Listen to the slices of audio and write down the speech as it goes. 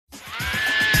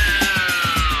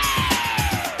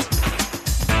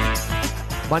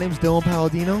My name's Dylan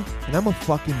Palladino, and I'm a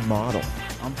fucking model.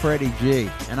 I'm Freddie G,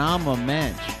 and I'm a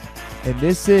mensch. And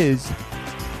this is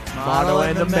Model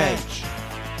and the Mensch.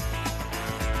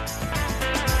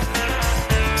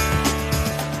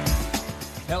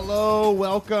 Hello,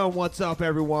 welcome. What's up,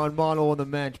 everyone? Model and the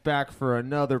Mensch back for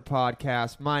another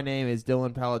podcast. My name is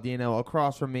Dylan Palladino.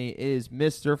 Across from me is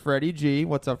Mr. Freddie G.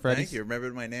 What's up, Freddie? Thank you.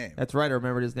 Remembered my name. That's right. I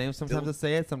remembered his name. Sometimes I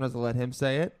say it. Sometimes I let him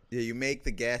say it. Yeah, you make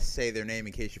the guests say their name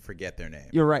in case you forget their name.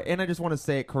 You're right, and I just want to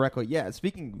say it correctly. Yeah,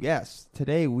 speaking. Yes,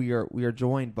 today we are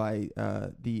joined by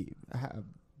the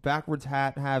backwards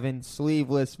hat having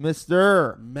sleeveless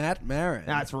Mr. Matt Marin.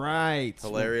 That's right.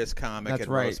 Hilarious comic That's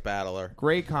and right. roast battler.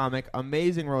 Great comic,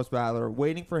 amazing roast battler.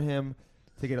 Waiting for him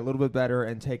to get a little bit better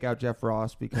and take out Jeff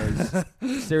Ross because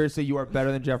seriously, you are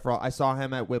better than Jeff Ross. I saw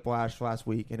him at Whiplash last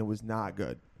week, and it was not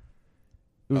good.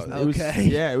 It was,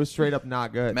 Okay. It was straight up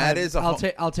not good. Matt is a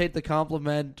I'll take the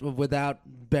compliment without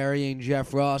burying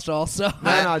Jeff Ross. Also,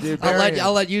 No, dude, bury him.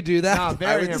 I'll let you do that. Nah,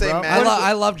 bury him, say bro. Matt-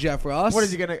 I love Jeff Ross. What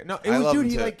is he gonna? No, it I was love dude.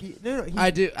 him He too. like no. He,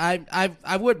 I do.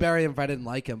 I would bury him if I didn't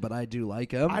like him, but I do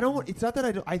like him. I don't. It's not that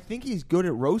I don't. I think he's good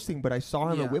at roasting, but I saw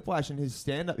him Yeah. at Whiplash and his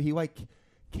stand up. He like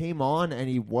came on and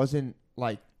he wasn't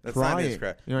like That's trying. not his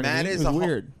correct. You know what Matt I mean? is It was a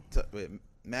weird.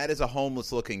 Matt is a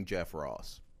homeless-looking Jeff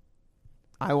Ross.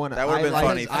 I want That would have been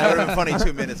funny. That would have been funny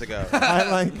 2 minutes ago. I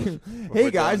like.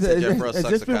 Hey guys, Dylan said has Jeff Ross has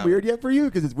sucks this at been comedy. weird yet for you?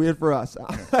 Because it's weird for us.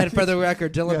 And for the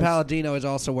record, Dylan Yes. Palladino is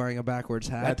also wearing a backwards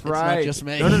hat. That's It's right. not just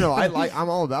me. No. I'm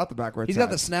all about the backwards. He's hat. got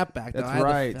the snapback though. That's I have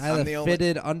right. The, I have I'm the the only-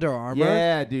 fitted Under Armour.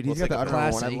 Yeah, dude. He's We'll got the take a Under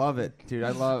Armour one. I classy. love it, dude.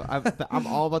 I'm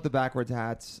all about the backwards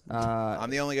hats. I'm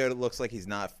the only guy that looks like he's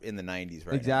not in the 90s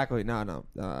right Exactly. No.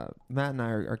 Matt and I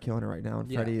are killing it right now,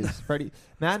 and Yeah. Freddie is Freddie.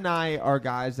 Matt and I are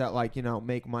guys that like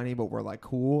make money, but we're like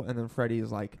cool, and then Freddie is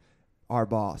like our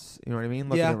boss. You know what I mean?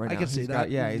 Look Yeah, at him right I now. can see He's that.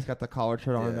 got, he's got the collar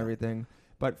shirt on and Yeah. everything.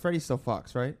 But Freddie still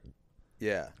fucks, right? now.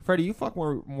 Yeah. Freddie, you fuck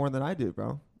more than I do,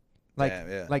 bro. Like, Damn,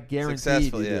 yeah. like guaranteed.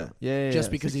 Successful, you yeah. do. Yeah.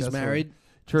 Just because he's successfully. married.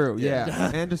 True. Yeah.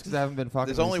 Yeah. And just because I haven't been fucking.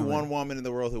 There's only recently. one woman in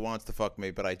the world who wants to fuck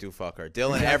me, but I do fuck her.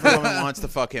 Dylan, every woman wants to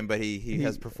fuck him, but he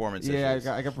has performance Yeah, issues.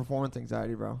 I got performance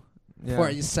anxiety, bro. Yeah.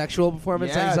 For sexual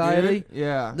performance Yeah, anxiety. dude.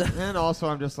 Yeah. And also,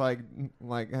 I'm just like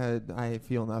I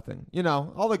feel nothing. You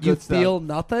know, all the good You stuff. feel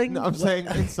nothing. No, I'm saying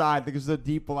inside there's a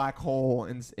deep black hole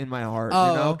in my heart. Oh,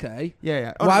 you know? okay.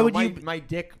 Yeah. Why no, would my, you- My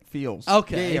dick feels.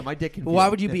 Okay. Yeah. My dick can. Why feel.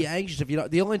 would you Yeah. be anxious if you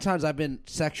don't? The only times I've been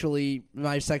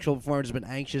my sexual performance has been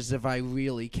anxious is if I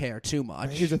really care too much.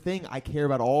 Here's the thing. I care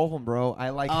about all of them, bro. I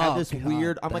like Oh, have this God,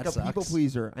 weird. I'm like that a people sucks.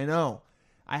 pleaser. I know.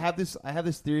 I have this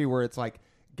theory where it's like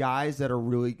guys that are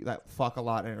really that fuck a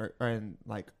lot and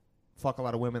like fuck a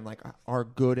lot of women like are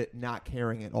good at not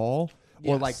caring at all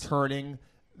or like Yes. turning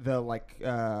the like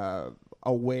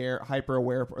hyper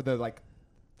aware or the like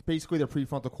basically their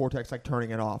prefrontal cortex like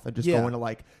turning it off and just Yeah. going to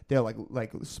like they're like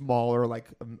smaller like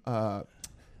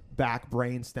back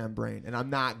brain stem brain and I'm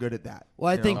not good at that. Well,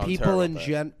 I you think know? I'm people terrible in at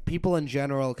that. people in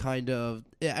general kind of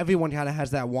everyone kind of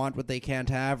has that want what they can't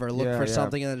have or look Yeah, for yeah.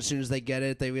 something, and then as soon as they get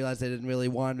it, they realize they didn't really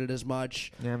want it as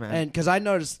much. Yeah, man. And because I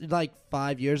noticed like 4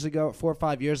 or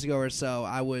 5 years ago or so,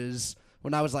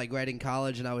 when I was like right in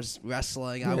college and I was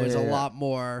wrestling, I was a lot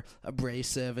more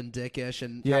abrasive and dickish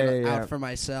and Yeah, kind of yeah. out for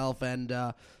myself and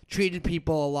treated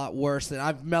people a lot worse than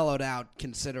I've mellowed out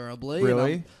considerably.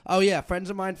 Really? And oh yeah, friends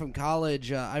of mine from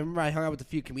college. I remember I hung out with a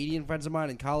few comedian friends of mine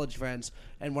and college friends,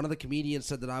 and one of the comedians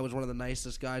said that I was one of the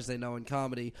nicest guys they know in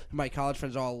comedy. And my college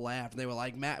friends all laughed. And they were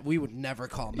like, "Matt, we would never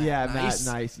call Matt nice."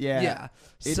 Matt nice. Yeah. Yeah.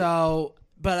 It-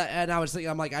 But I was thinking,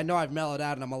 I'm like, I know I've mellowed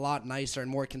out and I'm a lot nicer and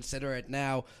more considerate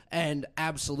now. And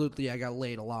absolutely, I got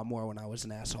laid a lot more when I was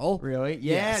an asshole. Really?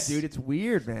 Yeah, Yes. dude, it's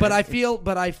weird, man. But I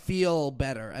feel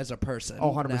better as a person.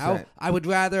 Oh, 100%. Now. I would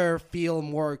rather feel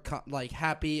more like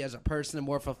happy as a person and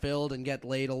more fulfilled and get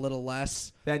laid a little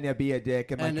less. then you be a dick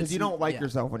and And because you it's- don't like yeah.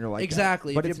 yourself when you're like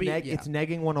Exactly. that. But If it's you're being- it's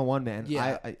negging 101, man.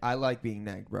 Yeah. I like being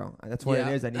negged, bro. That's what Yeah.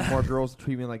 it is. I need more girls to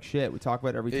treat me like shit. We talk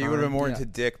about it every Yeah, time. you would have been more Yeah. into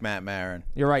Dick Matt Marin.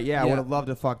 You're right. Yeah, I Yeah. would have loved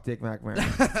to fuck Dick McMahon.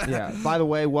 Yeah. By the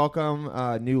way, welcome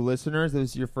new listeners. This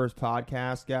is your first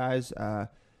podcast, guys.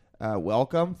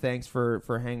 Welcome. Thanks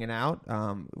for hanging out.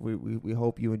 We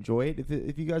hope you enjoy it.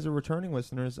 If you guys are returning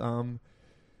listeners,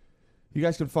 you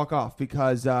guys can fuck off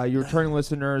because your returning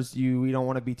listeners, we don't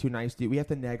want to be too nice to you. We have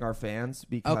to neg our fans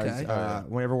because Okay.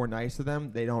 whenever we're nice to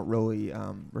them, they don't really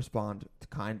respond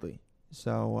kindly.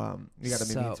 So we got to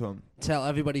be mean to them. Tell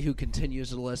everybody who continues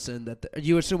to listen that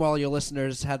you assume all your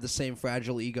listeners have the same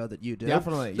fragile ego that you do.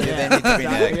 Definitely. Yeah, Yeah, they need to be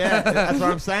negged. yeah, that's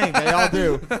what I'm saying. They all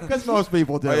do because most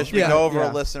people do. Oh, yeah, should we Yeah. go over Yeah.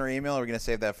 a listener email, or are we going to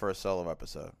save that for a solo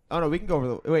episode? Oh no, we can go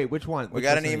over the. Wait, which one? We Which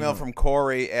got an listener email from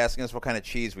Corey asking us what kind of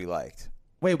cheese we liked.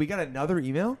 Wait, we got another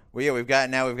email? Well, yeah, we've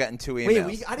gotten 2 emails. Wait,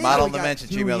 I didn't Model know we got Dimension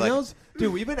 2 Gmail. emails?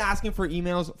 Dude, we've been asking for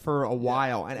emails for a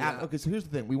while. And Yeah. okay, so here's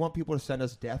the thing: we want people to send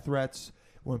us death threats.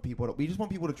 We just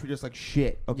want people to treat us like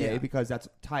shit, okay? Yeah. Because that's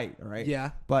tight, all right?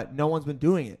 Yeah. But no one's been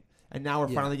doing it, and now we're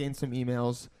Yeah. finally getting some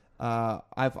emails.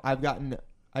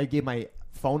 I gave my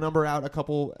phone number out a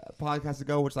couple podcasts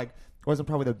ago, which wasn't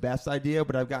probably the best idea,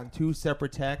 but I've gotten 2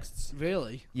 separate texts.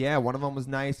 Really? Yeah, one of them was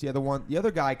nice. The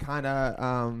other guy kind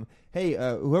of, hey,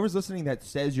 whoever's listening that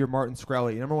says you're Martin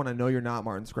Shkreli, number one, I know you're not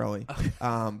Martin Shkreli,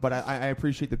 but I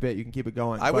appreciate the bit. You can keep it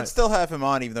going. I would But still have him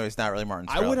on, even though he's not really Martin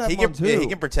Shkreli. I would have he him can, on, too. Yeah, he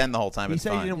can pretend the whole time. He It's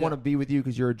said he fine. didn't want to be with you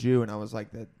because you're a Jew, and I was like,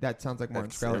 that sounds like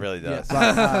Martin It Shkreli. really does.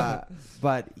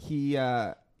 But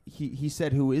he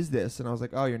said, who is this? And I was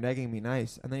like, oh, you're negging me,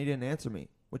 nice. And then he didn't answer me,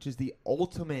 which is the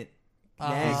ultimate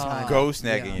neg. kind of. Ghost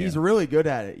negging Yeah. you. He's really good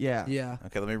at it. Yeah. Yeah.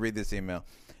 Okay, let me read this email.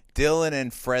 Dylan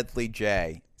and Fredley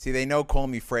J. See, they know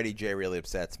calling me Freddie J really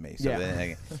upsets me. So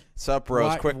Yeah. Sup, bros?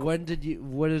 Why- Quick.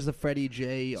 What is the Freddie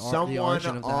J? The Someone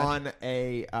origin of that? on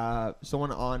a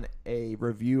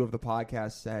review of the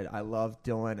podcast said, I love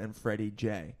Dylan and Freddie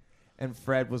J. And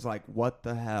Fred was like, what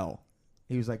the hell?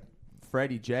 He was like,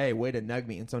 Freddie J, way to nug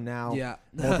me. And so now Yeah.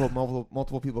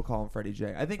 multiple people call him Freddie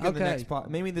J. I think in the Okay. next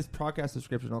maybe this podcast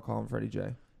description I'll call him Freddie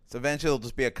J. So eventually it'll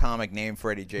just be a comic named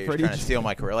Freddie J. Who's Freddie trying to J. steal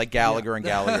my career, like Gallagher and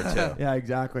Gallagher too. Yeah,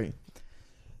 exactly.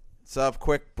 Sup,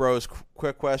 quick bros?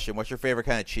 Quick question. What's your favorite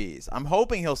kind of cheese? I'm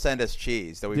hoping he'll send us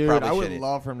cheese, though we Dude, probably I would shouldn't.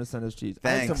 love for him to send us cheese. I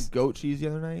had Thanks. some goat cheese the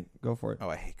other night. Go for it. Oh,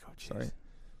 I hate goat cheese. Sorry.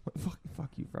 Fuck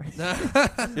you, Frank.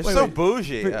 You're Wait, so wait.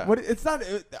 bougie. But Yeah. what? It's not.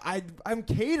 I'm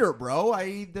cater, bro.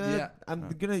 Yeah. I'm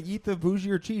gonna eat the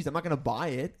bougier cheese. I'm not gonna buy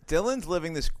it. Dylan's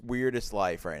living this weirdest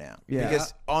life right now. Yeah.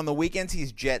 Because on the weekends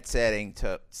he's jet setting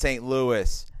to St.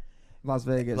 Louis, Las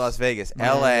Vegas.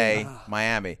 L.A.,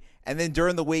 Miami. And then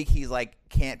during the week, he's like,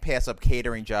 can't pass up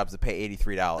catering jobs to pay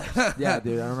 $83. Yeah,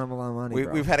 dude. I don't have a lot of money.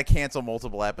 bro. We've had to cancel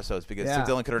multiple episodes because Yeah.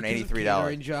 Dylan could earn Because of $83.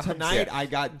 catering jobs. Tonight I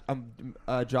got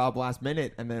a job last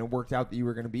minute, and then it worked out that you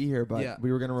were going to be here, but Yeah.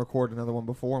 we were going to record another one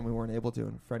before, and we weren't able to.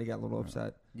 And Freddie got a little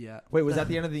upset. Yeah. Wait, was that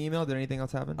the end of the email? Did anything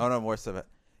else happen? Oh, no, more stuff.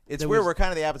 It's There weird. was- We're kind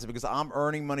of the opposite because I'm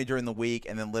earning money during the week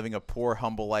and then living a poor,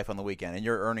 humble life on the weekend. And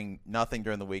you're earning nothing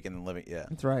during the week and then living, yeah.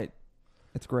 That's right.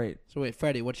 It's great. So wait,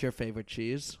 Freddie, what's your favorite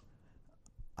cheese?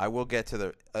 I will get to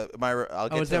the, I'll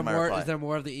get Is to there my more? reply. Is there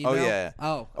more of the email? Oh, yeah.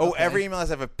 Oh. Oh, okay. every email has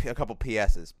to have a couple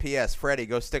PSs. PS, Freddie,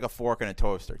 go stick a fork in a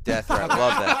toaster. Death threat.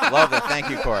 Love that. Love that. Thank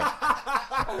you, Corey.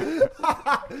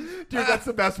 Dude, that's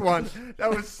the best one. That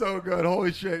was so good.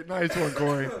 Holy shit. Nice one,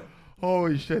 Corey.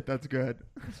 Holy shit, that's good.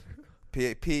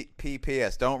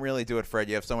 PS, don't really do it, Fred.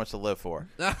 You have so much to live for.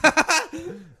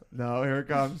 No, here it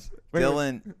comes. Wait,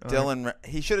 Dylan,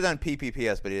 he should have done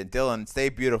PPPS, but he didn't. Dylan, stay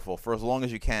beautiful for as long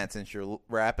as you can since you're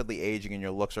rapidly aging and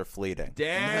your looks are fleeting.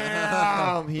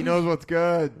 Damn, he knows what's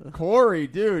good. Corey,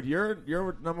 dude, you're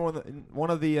number one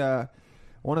of the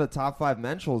top 5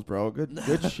 mentions, bro. Good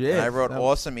shit. And I wrote That-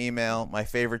 awesome email. My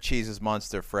favorite cheese is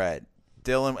Munster, Fred.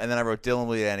 Dylan, and then I wrote Dylan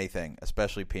will eat anything,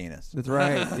 especially penis. That's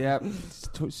right. Yep.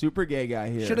 Super gay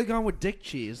guy here. Should have gone with dick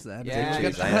cheese then. Yeah, Dick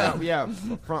cheese, you I should've- know.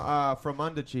 yeah. From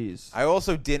Munda cheese. I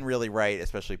also didn't really write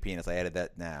especially penis. I added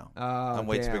that now. Oh, I'm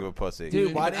way too damn. big of a pussy.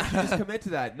 Dude, why didn't you just commit to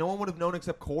that? No one would have known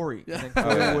except Corey. And then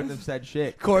Corey wouldn't have said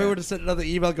shit. Corey Yeah. would have sent another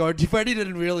email going, Freddie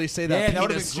didn't really say that. Yeah, that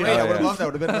would have penis been great. joke." I would have Yeah. loved that.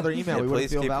 Would have been another email. Yeah, we would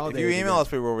please feel keep, if validated. you email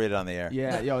us, we will read it on the air.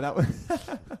 Yeah, yo, that was.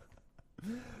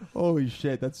 Holy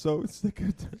shit, that's so. It's like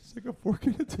a fork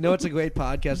in a You know, it's a great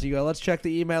podcast. You go, let's check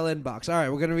the email inbox. All right,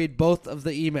 we're going to read both of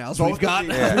the emails Both we've got. of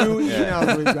the Yeah. 2 Yeah.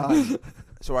 emails we've got.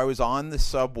 So I was on the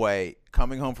subway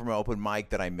coming home from an open mic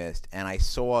that I missed, and I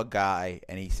saw a guy,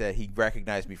 and he said he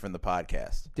recognized me from the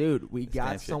podcast. Dude, we got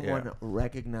fancy, someone yeah.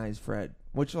 recognize Fred,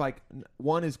 which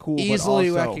one is cool,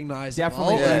 Easily but also recognizable.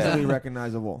 definitely Yeah. easily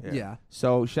recognizable. Yeah.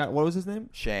 So, what was his name?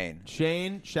 Shane.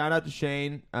 Shane. Shout out to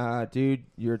Shane, dude.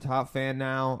 You're a top fan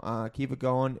now. Keep it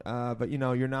going. But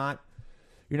you're not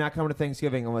coming to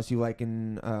Thanksgiving unless you like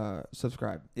and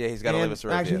subscribe. Yeah, he's got to And leave us a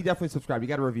review. Actually, he definitely subscribe. You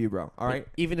got to review, bro. All right.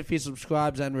 Even if he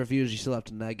subscribes and reviews, you still have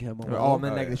to neg him. Oh, I'm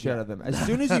gonna Oh, neg yeah. the shit out of him. As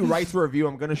soon as he writes a review,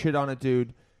 I'm gonna shit on it,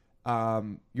 dude.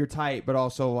 You're tight, but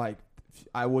also like,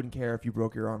 I wouldn't care if you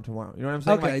broke your arm tomorrow. You know what I'm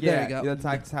saying? Okay, like, there yeah, you go.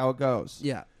 that's how it goes.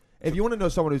 Yeah. If you want to know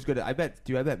someone who's good at, I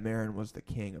bet Marin was the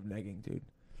king of negging, dude.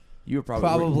 You were probably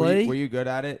Probably. Were you good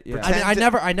at it? Yeah.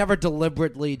 Pretend- I never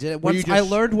deliberately did it. Were you Once I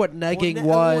just- learned what negging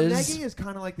Well, was. negging is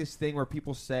kind of like this thing where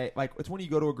people say, like, it's when you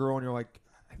go to a girl and you're like,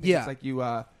 I think Yeah. it's like you,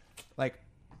 oh,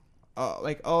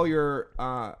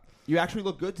 you actually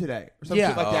look good today, or some Yeah.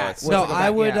 shit like Oh, that. it's Where No, it's like I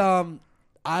that, would. yeah.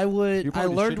 I would. You're I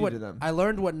probably learned shitty what to them. I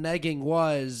learned what negging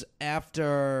was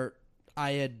after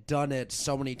I had done it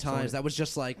so many times. That was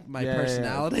just like my Yeah,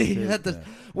 personality. yeah.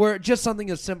 Where just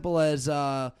something as simple as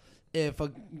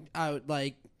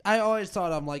I always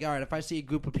thought, I'm like, all right, if I see a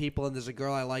group of people and there's a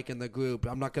girl I like in the group,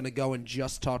 I'm not going to go and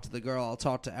just talk to the girl. I'll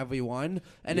talk to everyone.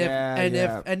 And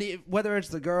if whether it's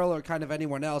the girl or kind of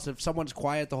anyone else, if someone's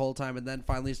quiet the whole time and then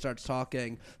finally starts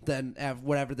talking, then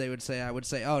whatever they would say, I would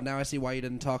say, oh, now I see why you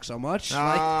didn't talk so much. Yeah,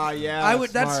 I would.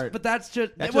 smart. But that's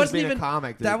just. That's it just wasn't being even a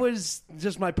comic, dude. That was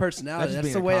just my personality. That's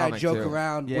being the a way I comic, joke too.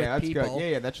 around Yeah, with that's people. good.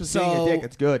 Yeah, that's just being a dick.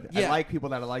 It's good. I Yeah. like people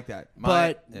that are like that.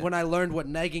 But when I learned what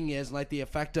negging is and like the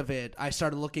effect of it, I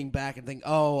started looking back and think,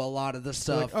 oh, a lot of the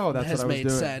stuff like, oh, that's has what I was made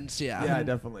doing. sense. Yeah. Yeah,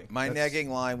 definitely. My negging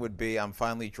line would be, "I'm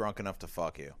finally drunk enough to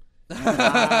fuck you."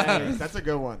 Nice. That's a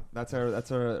good one. That's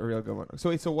a real good one.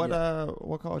 So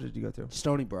what college did you go to?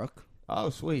 Stony Brook. Oh,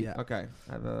 sweet. Yeah. Okay.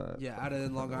 Out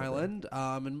in Long Island.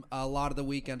 And a lot of the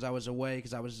weekends I was away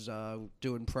because I was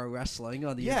doing pro wrestling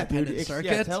on the independent circuit.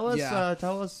 Yeah,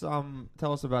 tell us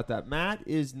about that. Matt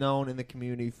is known in the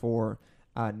community for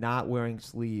not wearing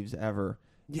sleeves ever.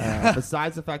 Yeah.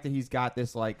 Besides the fact that he's got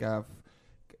this like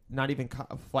not even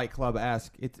Fight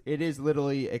Club-esque. It is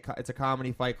literally it's a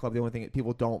comedy Fight Club. The only thing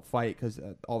people don't fight because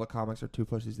all the comics are too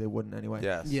pussies. They wouldn't anyway.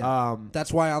 Yes. Yeah.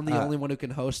 That's why I'm the only one who can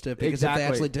host it, because if they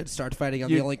actually did start fighting, I'm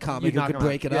the only comic who could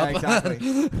break it up.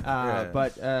 Exactly.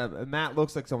 But Matt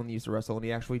looks like someone that used to wrestle, and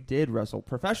he actually did wrestle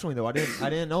professionally. Though I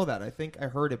didn't know that. I think I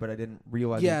heard it, but I didn't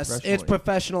realize. Yes, it's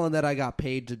professional in that I got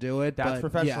paid to do it. That's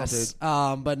but professional, yes,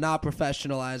 dude. but not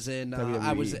professional as in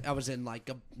WWE. I was in like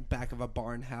a back of a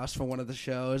barn house for one of the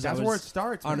shows. That's I was where it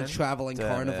starts. on man. a traveling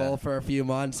Damn, carnival yeah. for a few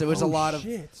months. It was a lot of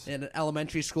shit. in an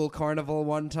elementary school carnival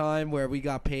one time where we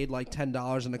got paid like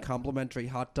 $10 and a complimentary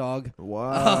hot dog.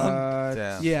 What?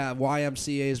 Damn. Yeah,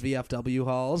 YMCA's VFW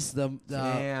halls.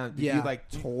 Damn. Did you like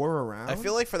tour around? I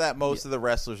feel like for that, most of the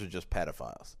wrestlers are just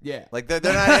pedophiles. Yeah. Like they're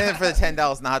not in it for the $10 and the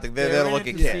hot dog. They're there to in look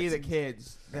it at to see kids. the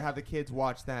kids. They have the kids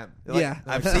watch them. Yeah.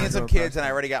 I've seen some kids and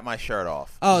I already got my shirt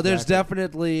off. Oh, there's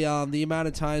definitely the amount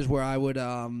of times where I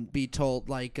would be told,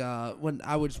 like, when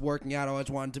I was working out, I always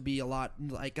wanted to be a lot,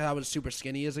 like, I was super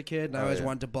skinny as a kid, and I always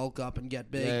wanted to bulk up and get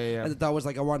big. Yeah. And that was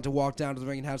like, I wanted to walk down to the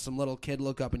ring and have some little kid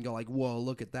look up and go, like, whoa,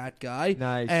 look at that guy.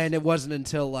 Nice. And it wasn't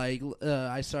until, like,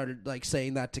 I started, like,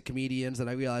 saying that to comedians that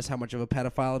I realized how much of a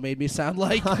pedophile it made me sound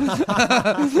like.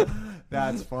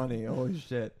 That's funny. Holy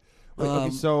shit. Wait, okay,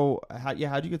 so how'd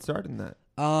you get started in that?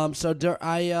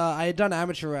 I had done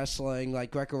amateur wrestling,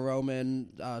 like Greco-Roman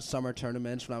summer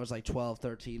tournaments when I was like 12,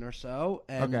 13 or so.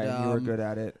 And, Okay, you were good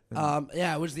at it.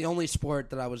 yeah, it was the only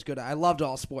sport that I was good at. I loved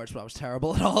all sports, but I was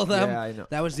terrible at all of them. Yeah, I know.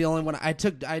 That was the only one I'd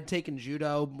taken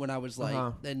judo when I was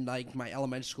like in like my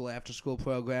elementary school after school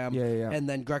program. Yeah. And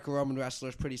then Greco-Roman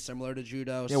wrestlers pretty similar to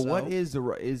judo. Yeah, so. what is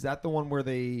that the one where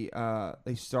they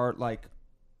start like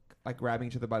grabbing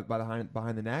each other by behind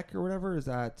the neck or whatever? Is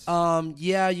that?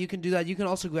 Yeah, you can do that. You can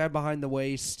also grab behind the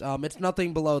waist. It's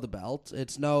nothing below the belt.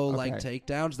 It's no like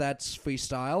takedowns. That's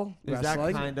freestyle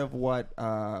wrestling. That kind of what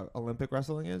Olympic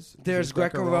wrestling is? There's Is it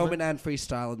Greco-Roman and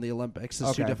freestyle in the Olympics.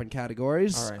 There's two different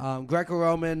categories. All right.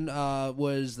 Greco-Roman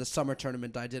was the summer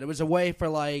tournament I did. It was a way for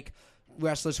like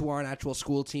wrestlers who aren't actual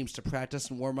school teams to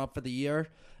practice and warm up for the year.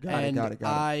 Got it.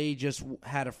 I just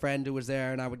had a friend who was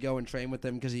there, and I would go and train with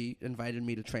him because he invited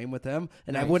me to train with him.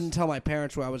 And I wouldn't tell my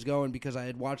parents where I was going because I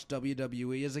had watched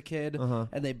WWE as a kid,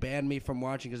 and they banned me from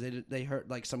watching because they heard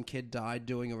like some kid died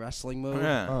doing a wrestling move,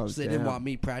 Yeah. so they didn't want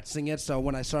me practicing it. So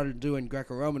when I started doing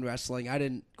Greco-Roman wrestling, I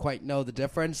didn't quite know the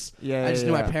difference. I just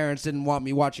knew my parents didn't want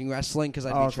me watching wrestling because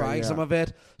I'd be trying some of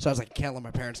it. So I was like, can't let my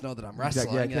parents know that I'm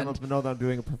wrestling. Yeah, can't let them know that I'm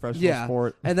doing a professional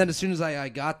sport. And then as soon as I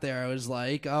got there, I was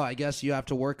like, oh, I guess you have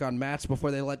to work on mats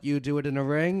before they let you do it in a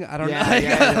ring. I don't know.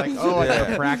 Yeah, like, I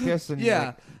gotta practice. And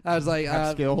yeah. I was like,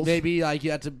 skills. maybe like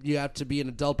you have to be an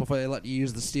adult before they let you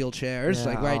use the steel chairs. Yeah,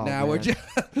 like right now, man. we're just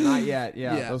not yet.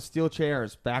 Yeah, those steel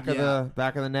chairs, back of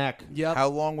the neck. Yep. How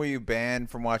long were you banned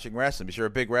from watching wrestling? Because you're a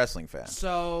big wrestling fan.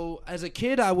 So as a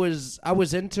kid, I was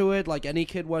into it. Like any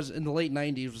kid was in the late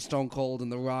 '90s with Stone Cold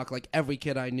and The Rock. Like every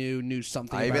kid I knew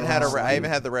something. I even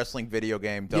had the wrestling video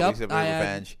game, WCW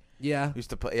Revenge. Yeah. Used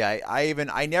to play. Yeah,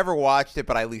 I never watched it,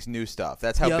 but I at least knew stuff.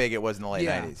 That's how big it was in the late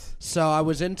 90s. So I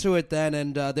was into it then,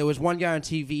 and there was one guy on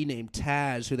TV named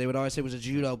Taz who they would always say was a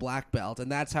judo black belt,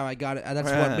 and that's how I got it.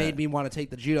 That's what made me want to take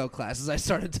the judo classes I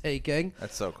started taking.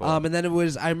 That's so cool. And then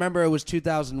I remember it was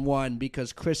 2001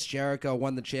 because Chris Jericho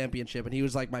won the championship, and he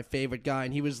was like my favorite guy,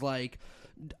 and he was like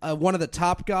one of the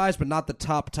top guys, but not the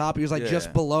top. He was like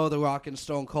just below The Rock and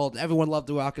Stone Cold. Everyone loved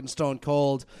The Rock and Stone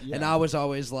Cold, and I was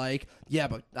always like, yeah,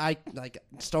 but I like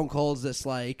Stone Cold's this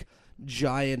like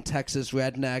giant Texas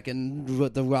redneck, and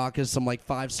The Rock is some like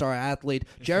 5-star athlete.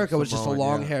 Jericho was just a Samoan,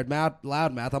 long-haired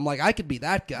loudmouth. I'm like, I could be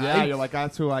that guy. Yeah, you're like,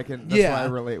 that's who I can. That's who I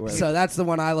relate with. So that's the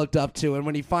one I looked up to. And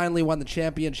when he finally won the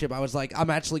championship, I was like, I'm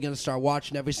actually going to start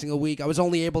watching every single week. I was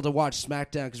only able to watch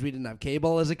SmackDown because we didn't have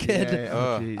cable as a kid.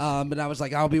 And I was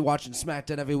like, I'll be watching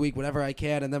SmackDown every week whenever I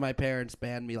can. And then my parents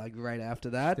banned me like right after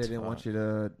that. They didn't want you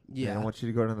to. Yeah. They didn't want you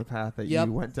to go down the path that Yep.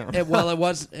 you went down. It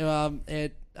was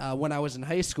when I was in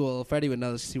high school. Freddie would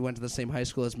know this. He went to the same high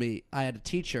school as me. I had a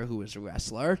teacher who was a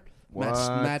wrestler,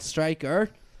 Matt Stryker.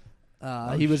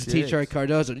 He was a teacher at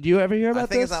Cardozo. Did you ever hear about I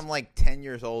think this? I'm like 10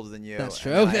 years older than you. That's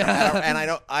true. And I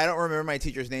don't remember my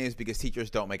teachers' names because teachers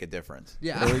don't make a difference.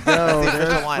 Yeah. There we go. There's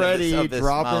There's the line Freddie of this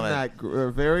dropping moment.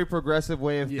 that very progressive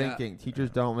way of Yeah. thinking. Teachers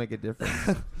don't make a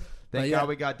difference. Thank yeah. God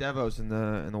we got Devos in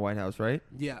the White House, right?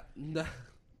 Yeah.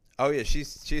 Oh yeah,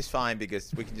 she's fine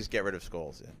because we can just get rid of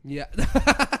schools. Yeah.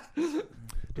 Yeah. You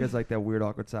guys like that weird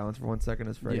awkward silence for 1 second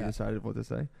as Freddie Yeah. decided what to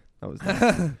say. That was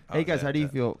nice. Hey guys, yeah, how do you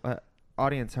that- feel?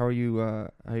 Audience, how are you?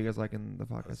 How are you guys liking the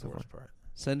podcast That's the so far? worst part.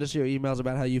 Send us your emails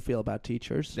about how you feel about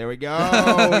teachers. There we go.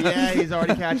 Yeah, he's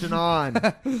already catching on.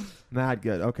 Mad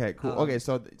good. Okay, cool. Okay,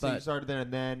 so you but- started there,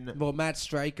 and then Well, Matt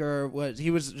Stryker was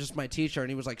just my teacher, and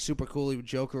he was like super cool. He would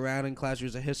joke around in class. He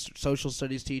was a social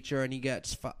studies teacher, and he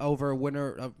gets over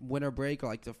winter break, or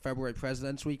like the February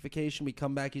President's Week vacation. We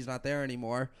come back, he's not there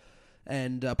anymore,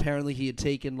 and apparently he had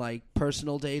taken like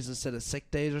personal days instead of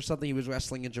sick days or something. He was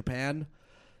wrestling in Japan.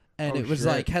 And Oh, it was shit.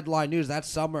 like headline news that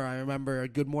summer. I remember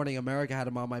Good Morning America had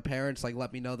him on. My parents like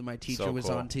let me know that my teacher So was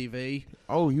cool. on TV.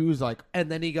 oh, he was like,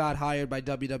 And then he got hired by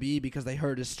WWE because they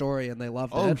heard his story and they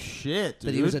loved oh it. shit, dude.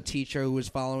 That he was a teacher who was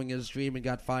following his dream and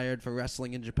got fired for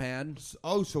wrestling in Japan.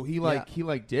 Oh, so he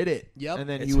did it. Yep. And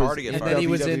then It's he was hard to get in And then he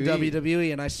was in WWE.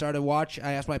 WWE, and I started watching.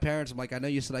 I asked my parents, I'm like, I know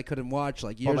you said I couldn't watch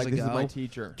like Oh, years like, ago. this is my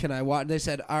teacher. Can I watch? And they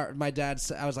said, my dad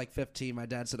said, I was like 15. My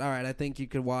dad said, all right, I think you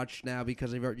could watch now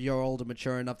because you're old and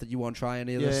mature enough that you won't try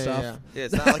any of this stuff. Yeah,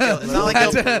 it's not like it's not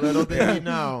like Little did he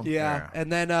know. Yeah. Yeah. And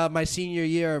then my senior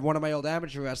year, one of my old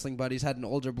amateur wrestling buddies had an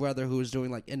older brother who was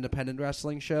doing like independent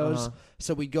wrestling shows. Uh-huh.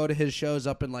 So we'd go to his shows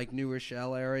up in like New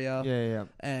Rochelle area. Yeah.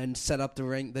 And set up the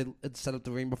ring. They set up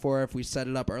the ring before. If we set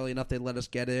it up early enough, they let us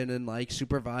get in and like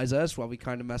supervise us while we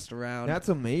kind of messed around. That's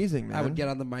amazing, man. I would get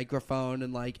on the microphone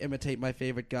and like imitate my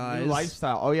favorite guys. New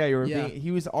lifestyle. Oh yeah, Yeah.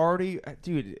 he was already,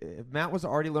 dude. Matt was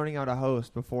already learning how to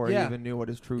host before he Yeah. even knew what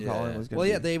his true Yeah. calling was going to Well, be.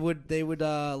 yeah, they would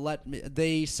let me.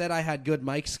 They said I had good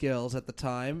mic skills at the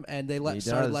time, and they He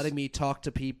started does. letting me talk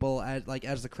to people as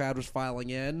the crowd was filing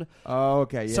in. Oh,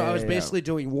 okay. Yeah. So I was yeah, basically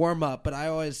doing warm up, but I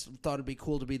always thought it'd be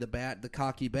cool to be the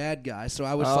cocky bad guy. So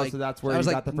I was oh, like, so that's where I you was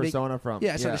got like the persona from.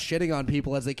 Yeah, I started shitting on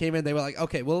people as they came in. They were like,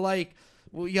 okay, well,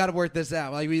 you got to work this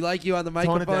out. Like, we like you on the it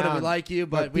microphone and we down. like you,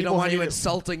 But but we don't people want you hate it.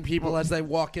 insulting people as they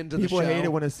walk into the show. People hate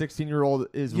it when a 16-year-old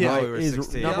is Yeah. right. We were Is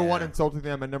 16, number yeah. one insulting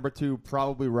them, and number two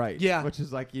probably right. Yeah. which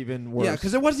is like even worse. Yeah,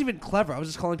 because it wasn't even clever. I was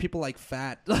just calling people like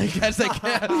fat, like as they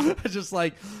can. Just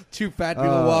like two fat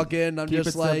people walk in. I'm keep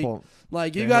just it like, simple. you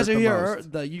They guys hurt are the here.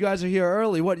 most. You guys are here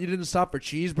early. What? You didn't stop for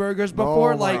cheeseburgers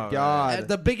before? Oh my like God.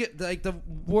 the biggest, like the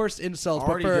worst insults.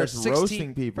 Already but for a just roasting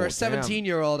 16, people. for a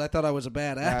 17-year-old, I thought I was a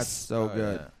badass. That's so Oh,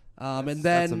 good. yeah. And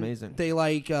That's then amazing. they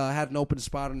had an open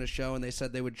spot on the show, and they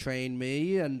said they would train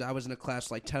me, and I was in a class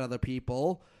like 10 other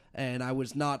people, and I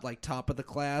was not like top of the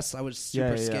class. I was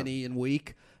super Yeah. skinny and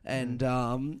weak, and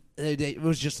it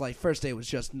was just like first day was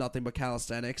just nothing but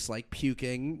calisthenics, like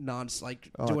puking,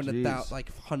 Oh, doing jeez.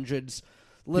 like hundreds.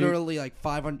 Literally like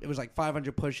 500. It was like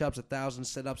 500 push-ups, 1,000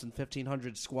 sit-ups, and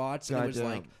 1,500 squats. And it was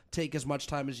Goddamn. like take as much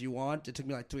time as you want. It took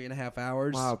me like 3.5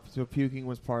 hours. Wow, so puking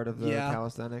was part of the Yeah.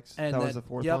 calisthenics. And that then, was the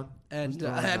fourth yep, one. and Just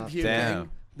throwing I it had out. puking.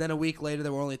 Damn. Then a week later,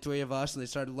 there were only 3 of us, and they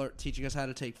started teaching us how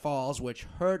to take falls, which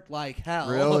hurt like hell.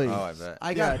 Really? Oh, I bet. I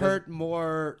Yeah, got it hurt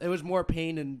more. It was more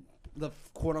pain in the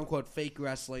quote-unquote fake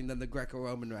wrestling than the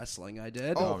Greco-Roman wrestling I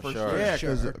did. Oh, Oh, for sure. sure. Yeah,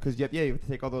 Sure. because you have to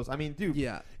take all those. I mean, dude.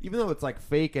 Yeah. Even though it's like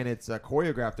fake and it's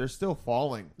choreographed, they're still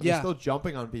falling. They're Yeah. still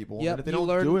jumping on people. Yep, And if they you don't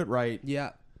learn- do it right, Yeah.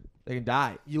 they can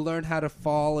die. You learn how to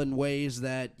fall in ways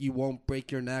that you won't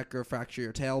break your neck or fracture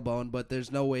your tailbone, but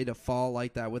there's no way to fall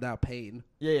like that without pain.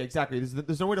 Yeah, exactly.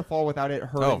 There's no way to fall without it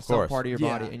hurting of some course. part of your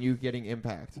Yeah. body and you getting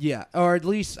impact. Yeah, or at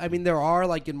least, I mean, there are,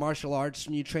 like in martial arts,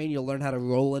 when you train, you'll learn how to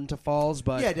roll into falls,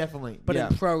 but Yeah, definitely. but yeah.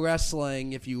 in pro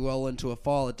wrestling, if you roll into a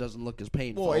fall, it doesn't look as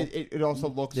painful. Well, it also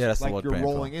looks Yeah, it doesn't like look you're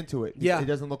painful. rolling into it. Yeah. It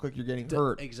doesn't look like you're getting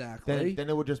hurt. Exactly. Then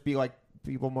it would just be like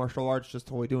people martial arts just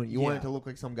totally doing it. You want it Yeah. to look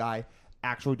like some guy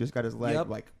actually just got his leg Yep.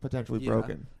 like potentially Yeah.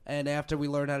 broken. And after we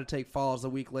learned how to take falls, a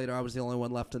week later, I was the only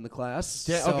one left in the class.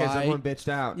 Yeah, So okay, so I- everyone bitched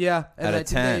out. Yeah, and Out I of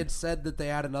think 10. they had said that they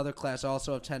had another class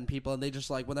also of 10 people, and they just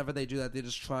like whenever they do that, they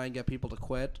just try and get people to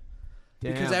quit.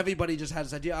 Because Damn. everybody just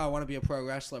has this idea, I want to be a pro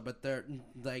wrestler, but they're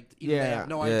like, either Yeah. they have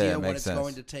no Yeah, idea it what makes it's sense.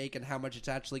 going to take and how much it's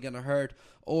actually going to hurt,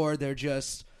 or they're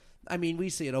just. I mean, we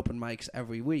see at open mics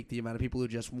every week the amount of people who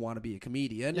just want to be a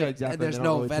comedian. Yeah, exactly. And there's They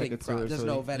no don't really take vetting. it There's seriously.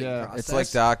 no vetting Yeah. process. It's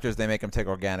like doctors; they make them take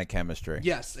organic chemistry.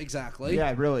 Yes, exactly.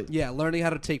 Yeah, really. Yeah, learning how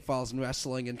to take falls in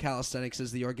wrestling and calisthenics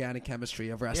is the organic chemistry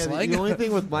of Yeah, wrestling. the only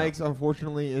thing with mics,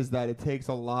 unfortunately, is that it takes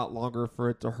a lot longer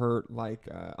for it to hurt, like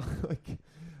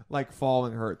like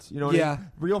falling hurts. You know what I Yeah.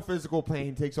 mean? Real physical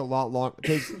pain takes a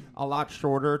lot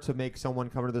shorter to make someone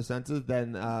come to their senses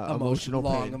than emotional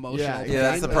long pain. emotional yeah, pain. Yeah,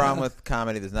 that's the Yeah. problem with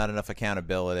comedy. There's not enough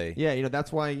accountability. Yeah,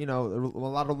 that's why a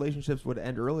lot of relationships would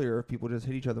end earlier if people just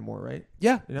hit each other more, right?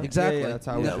 Yeah, You know? exactly. Yeah, that's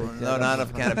how it No, works. no, not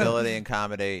enough accountability in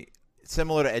comedy.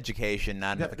 Similar to education,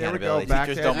 not enough There we go. accountability. Back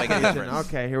Teachers to don't make a education. difference.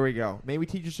 Okay, here we go. Maybe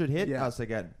teachers should hit Yeah. us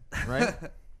again, right?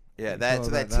 Yeah, Tell that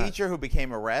about that. teacher who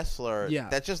became a wrestler. Yeah.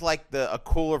 That's just like a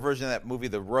cooler version of that movie,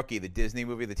 The Rookie, the Disney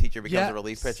movie. The teacher becomes a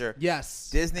relief pitcher. Yes.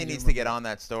 Disney needs to get on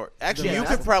that story. Actually, Yeah, you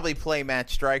that's- could probably play Matt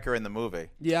Stryker in the movie.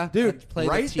 Yeah, Dude, I'd play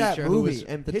write the that teacher movie who was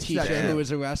and the pitch teacher that who shit. was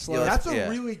a wrestler. Yeah, That's a yeah.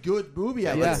 really good movie.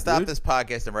 Yeah, I let's guess, stop dude. this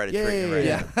podcast and write a Yeah, treatment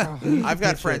yeah, right yeah. now. Oh, you I've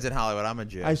got pitch friends it. in Hollywood. I'm a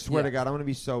Jew. I swear Yeah. to God, I'm gonna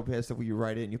be so pissed if you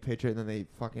write it and you pitch it and then they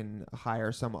fucking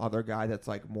hire some other guy that's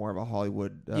like more of a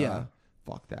Hollywood. Yeah.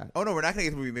 Fuck that. Oh no, we're not gonna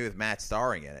get the movie with Matt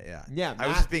starring in it. Yeah, Yeah, I was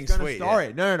Matt just being is gonna sweet. Star yeah.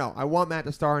 it. No. I want Matt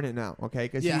to star in it now. Okay,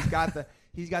 because Yeah.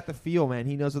 he's got the feel, man.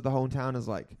 He knows what the hometown is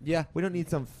like. Yeah. We don't need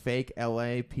some fake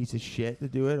LA piece of shit to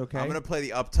do it. Okay. I'm gonna play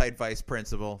the uptight vice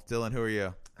principal. Dylan, who are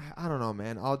you? I don't know,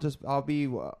 man. I'll be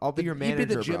your manager, You'd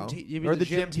be the gym, bro. you'd be or the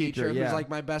gym teacher Yeah. who's like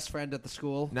my best friend at the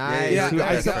school. Nice. Yeah, Dude,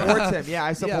 I yeah. support him. Yeah,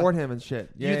 I support him and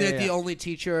shit. Yeah, You're yeah. the only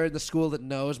teacher in the school that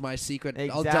knows my secret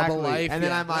Exactly. double life. And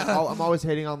then yeah. I'm always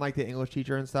hitting on like the English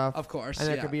teacher and stuff. Of course, And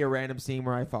there yeah. could be a random scene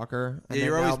where I fuck her. And Yeah, then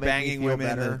you're that'll always make me banging feel women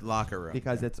better in the locker room.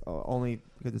 because it's only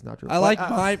because it's not true. I like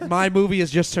But, my movie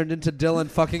has just turned into Dylan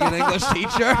fucking an English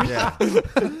teacher. Yeah.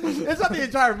 it's not the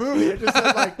entire movie. It's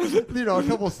just like a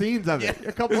couple scenes of it,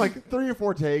 a couple like 3 or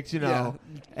 4 takes.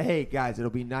 Hey guys,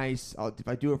 it'll be nice. If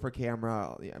I do it for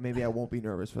camera, maybe I won't be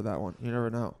nervous for that one. You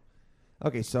never know.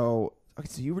 Okay, so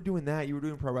you were doing that. You were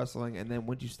doing pro wrestling, and then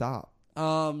when'd you stop?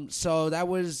 So that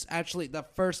was actually the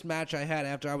first match I had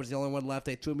after I was the only one left.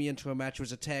 They threw me into a match. It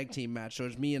was a tag team match. So it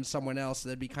was me and someone else. So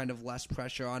there'd be kind of less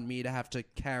pressure on me to have to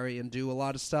carry and do a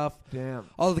lot of stuff. Damn.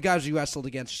 All of the guys we wrestled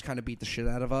against just kind of beat the shit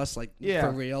out of us, like Yeah.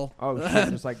 for real. Oh, shit,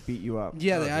 just like beat you up.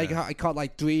 Yeah, Okay. I caught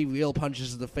like 3 real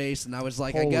punches in the face, and I was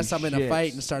like, I Holy guess I'm in a shit.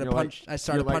 fight, and started You're like- I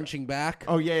started you're like- punching back.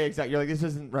 Oh yeah, exactly. You're like, this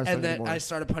isn't wrestling And then anymore. I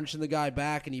started punching the guy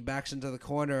back, and he backs into the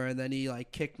corner, and then he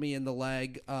like kicked me in the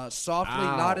leg, softly,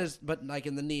 Ow. not as, but like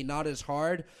in the knee, not as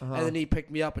hard. Uh-huh. And then he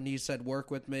picked me up, and he said, "Work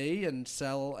with me and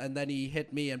sell." And then he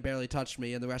hit me and barely touched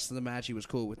me, and the rest of the match he was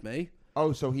cool with me.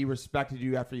 Oh, so he respected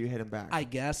you after you hit him back. I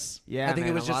guess. Yeah, I think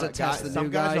man, it was just lot a of test. guys, The some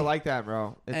new guys guy. are like that,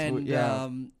 bro. It's, And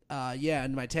yeah,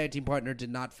 and my tag team partner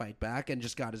did not fight back and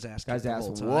just got his ass Guy's kicked the ass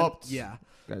whole time. whooped. Yeah.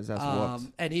 got his ass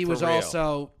whooped. And he For was real.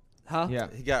 also, huh? Yeah.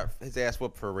 He got his ass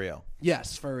whooped for real.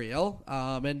 Yes, for real.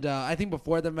 And I think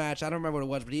before the match, I don't remember what it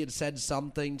was, but he had said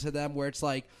something to them where it's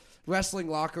like wrestling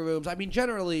locker rooms. I mean,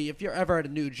 generally, if you're ever at a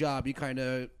new job, you kind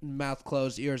of mouth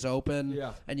closed, ears open,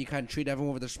 Yeah. and you kind of treat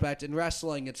everyone with respect. In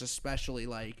wrestling, it's especially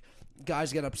like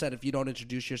guys get upset if you don't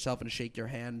introduce yourself and shake your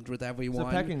hand with everyone. It's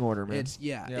a pecking order, man.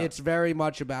 Yeah, Yeah. it's very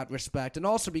much about respect, and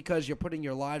also because you're putting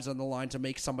your lives on the line to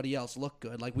make somebody else look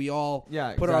good. Like we all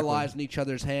Yeah, put our exactly. lives in each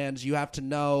other's hands. You have to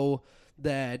know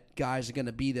that guys are going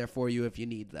to be there for you if you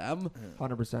need them.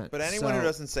 100%. But anyone who So-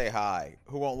 doesn't say hi,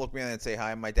 who won't look me in the eye and say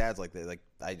hi, my dad's like that. Like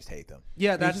I just hate them.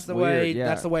 Yeah, that's just the weird, way. yeah.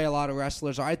 That's the way a lot of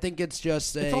wrestlers are. I think it's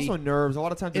just it's also nerves. A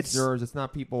lot of times it's it's- nerves. It's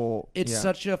not people. it's yeah.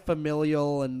 such a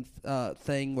familial and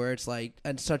thing where it's like,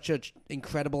 and such a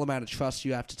incredible amount of trust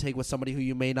you have to take with somebody who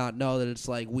you may not know, that it's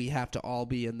like we have to all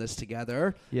be in this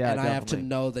together. Yeah, and I have to definitely.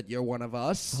 know that you're one of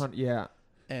us. Yeah.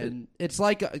 And it's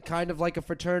like kind of like a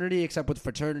fraternity, except with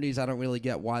fraternities, I don't really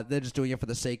get why they're just doing it for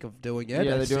the sake of doing it.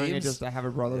 Yeah, they're it doing it seems. just to have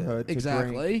a brotherhood. to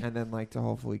Exactly. drink, and then like to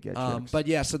hopefully get chicks. But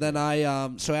yeah, so then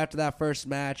so after that first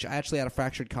match, I actually had a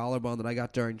fractured collarbone that I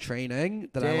got during training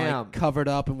that I Damn. like covered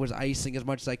up and was icing as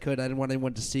much as I could. I didn't want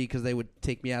anyone to see because they would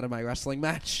take me out of my wrestling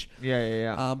match.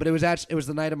 yeah. But it was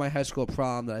the night of my high school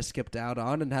prom that I skipped out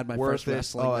on and had my Worth first it.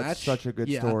 wrestling Oh, match. that's such a good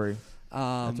Yeah. story.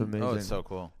 That's Um, amazing. Oh, it's so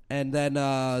cool. And then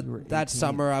were 18. that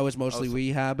summer I was mostly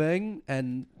rehabbing,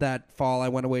 and that fall I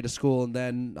went away to school. And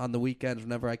then on the weekends,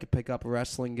 whenever I could pick up a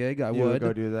wrestling gig, I You would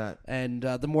go do that. And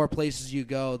the more places you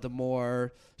go, the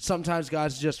more sometimes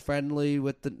guys are just friendly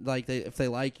with the if they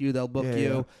like you, they'll book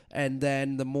you. And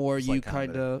then the more It's you like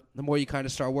kind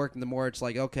of start working, the more it's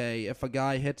like, okay, if a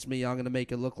guy hits me, I'm gonna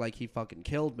make it look like he fucking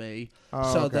killed me.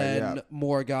 Oh, So okay, then yeah.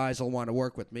 more guys will want to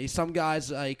work with me. Some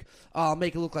guys I'll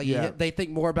make it look like they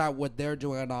think more about what they're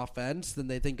doing on offense than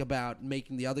they think about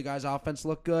making the other guy's offense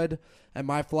look good. And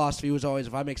my philosophy was always,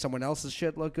 if I make someone else's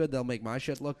shit look good, they'll make my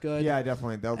shit look good. Yeah,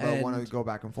 definitely. They'll want And- to go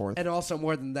back and forth. And also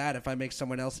more than that, if I make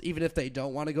someone else, even if they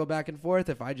don't want to go back and forth,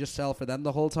 if I just sell for them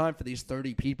the whole time for these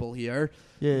 30 people here,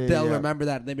 they'll remember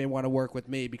that and they may want to work with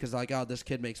me because oh, this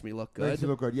kid makes me look good. Makes you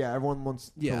look good. Yeah, everyone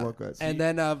wants to look good. And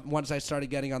then once I started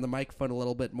getting on the microphone a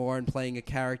little bit more and playing a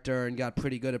character and got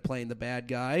pretty good at playing the bad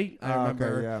guy, I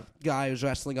remember a guy who was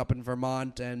wrestling up in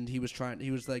Vermont and he was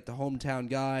like the hometown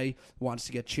guy, wants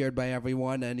to get cheered by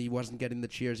everyone, and he wasn't getting the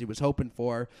cheers he was hoping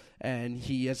for. And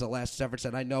he, as a last effort,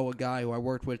 said, I know a guy who I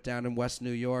worked with down in West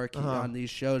New York on these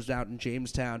shows out in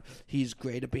Jamestown. He's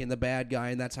great at being the bad guy,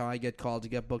 and that's how I get called to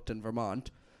get booked in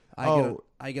Vermont.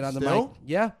 I get on the mic.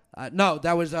 Yeah. No,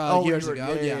 that was years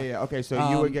ago. Yeah. Okay, so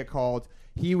you would get called.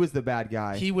 He was the bad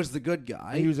guy. He was the good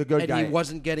guy. He was a good guy. And he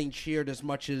wasn't getting cheered as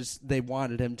much as they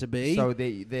wanted him to be. So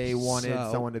they wanted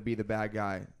someone to be the bad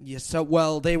guy. Yeah,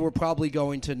 so, they were probably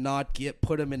going to not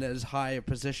put him in as high a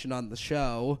position on the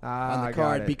show, on the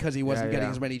card, because he wasn't getting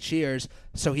as many cheers.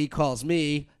 So he calls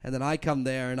me, and then I come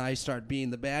there, and I start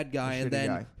being the bad guy, and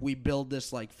then we build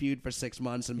this, feud for 6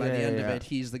 months, and by the end of it,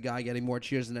 he's the guy getting more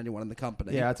cheers than anyone in the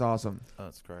company. Yeah, that's awesome. Oh,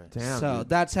 that's great. Damn, so dude.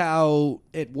 that's how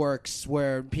it works,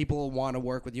 where people want to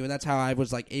work with you, and that's how I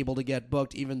was able to get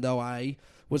booked, even though I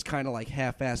was kind of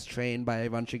half-ass trained by a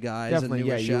bunch of guys. Definitely, and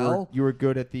knew a shell. You were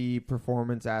good at the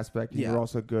performance aspect. And Yeah. You were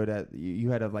also good at you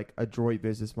had a adroit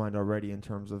business mind already in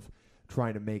terms of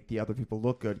trying to make the other people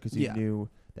look good because you knew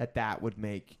that would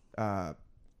make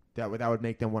that would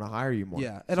make them want to hire you more.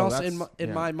 Yeah, and So also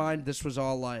in my mind, this was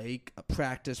all a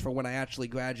practice for when I actually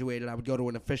graduated. I would go to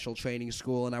an official training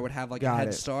school, and I would have a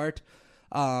head start.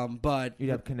 But you'd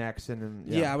have connection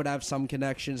and I would have some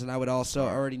connections, and I would also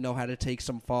already know how to take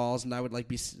some falls, and I would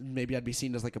maybe I'd be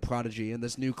seen as a prodigy in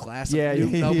this new class of new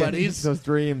nobodies. Those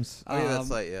dreams. Oh,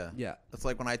 yeah, that's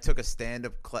like when I took a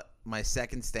stand-up my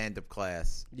second stand-up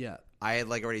class. Yeah, I had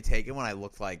already taken one. I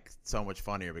looked so much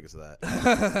funnier because of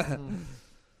that.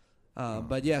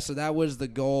 But yeah, so that was the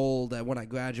goal, that when I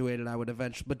graduated, I would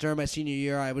eventually. But during my senior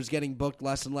year, I was getting booked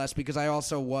less and less because I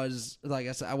also was, like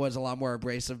I said, I was a lot more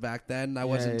abrasive back then. I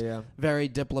wasn't very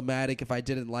diplomatic if I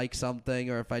didn't like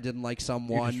something or if I didn't like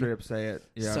someone. You just straight up say it.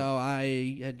 Yeah. So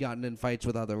I had gotten in fights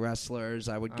with other wrestlers.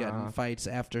 I would get in fights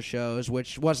after shows,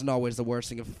 which wasn't always the worst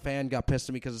thing. If a fan got pissed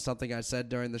at me because of something I said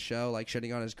during the show, like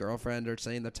shitting on his girlfriend or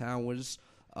saying the town was.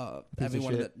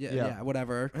 Everyone that,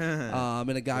 whatever. And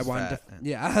a guy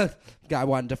guy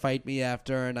wanted to fight me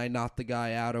after, and I knocked the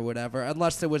guy out or whatever.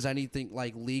 Unless there was anything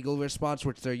legal response,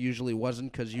 which there usually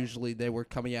wasn't, because usually they were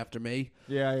coming after me.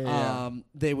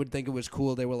 They would think it was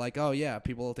cool. They were like, "Oh yeah,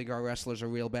 people think our wrestlers are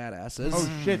real badasses." Oh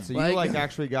shit! So you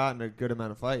actually got in a good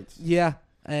amount of fights. Yeah,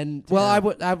 and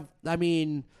I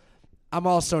mean. I'm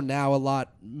also now a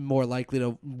lot more likely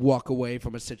to walk away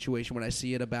from a situation when I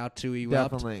see it about to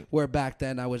erupt. Definitely. Where back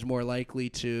then I was more likely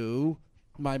to.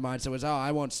 My mindset was,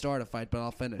 I won't start a fight, but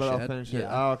I'll finish it.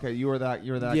 Oh, okay. You were that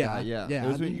guy. Yeah. Yeah. It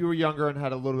was when you were younger and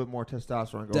had a little bit more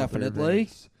testosterone going through your Definitely.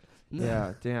 veins.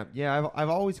 Yeah. Damn. Yeah. I've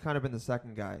always kind of been the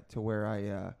second guy to where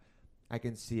I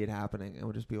can see it happening and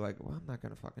would just be like, well, I'm not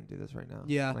gonna fucking do this right now.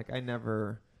 Yeah. I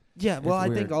never. Yeah, well, I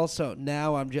weird. think also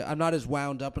now I'm not as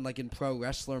wound up in in pro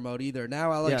wrestler mode either.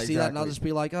 Now I see that and I'll just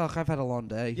be like, oh, I've had a long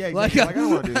day. Yeah, exactly. I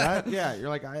don't want to do that. Yeah, you're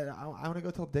like, I want to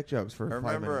go tell dick jokes for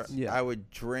 5 minutes. I would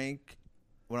drink.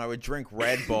 When I would drink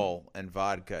Red Bull and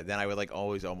vodka, then I would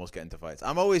always almost get into fights.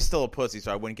 I'm always still a pussy,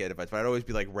 so I wouldn't get into fights, but I'd always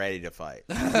be ready to fight.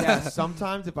 Yeah,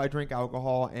 sometimes if I drink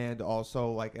alcohol and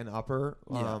also an upper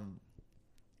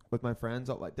with my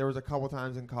friends, there was a couple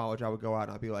times in college I would go out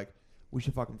and I'd be like, we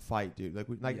should fucking fight, dude.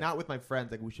 Not with my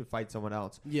friends. We should fight someone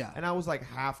else. Yeah. And I was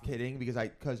half kidding because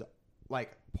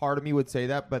part of me would say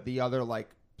that, but the other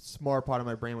smart part of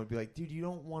my brain would be like, dude, you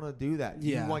don't want to do that.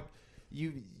 Yeah.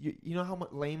 you know how much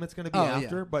lame it's gonna be Oh,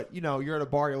 after, yeah. but you're at a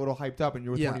bar, you're a little hyped up, and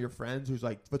you're with Yeah. one of your friends who's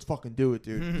like, "Let's fucking do it,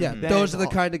 dude." Yeah, Then those are the I'll-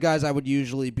 kind of guys I would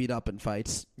usually beat up in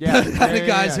fights. Yeah, the kind of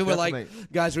guys who were definitely.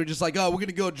 like guys who are just like, oh, we're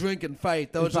gonna go drink and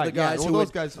fight. Those are the guys well, who those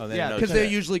would, guys, Oh, they yeah, know because shit.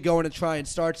 they're usually going to try and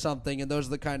start something, and those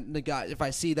are the kind of guys. If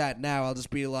I see that now, I'll just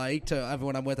be like to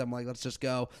everyone I'm with, I'm like, let's just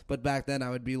go. But back then, I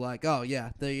would be like, oh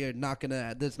yeah, they're not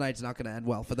gonna. This night's not gonna end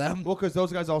well for them. Well, because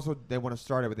those guys also they want to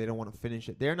start it, but they don't want to finish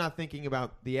it. They're not thinking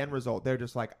about the end result. They're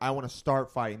just like, I want to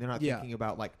start fighting. They're not Yeah. thinking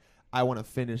about like, I want to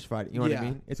finish fighting. You know what I Yeah.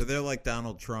 mean? It's So they're like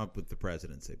Donald Trump with the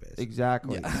presidency, basically.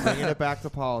 exactly Yeah. bringing it back to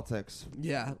politics.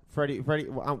 Yeah, Freddie,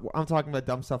 I'm talking about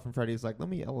dumb stuff, and Freddie's like, let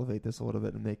me elevate this a little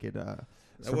bit and make it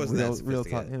some wasn't that real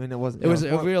talk. I sophisticated. mean, it wasn't. it was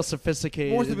more, a real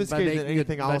sophisticated, more sophisticated by than making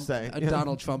anything I'll a say. a Yeah.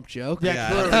 Donald Trump joke. Yeah, Yeah.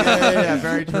 true. Yeah,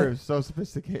 very true. So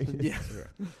sophisticated. Yeah.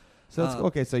 So it's,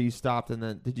 okay, so you stopped, and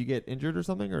then did you get injured or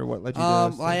something, or what led you to? I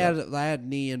stand up? had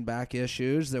knee and back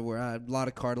issues. There were a lot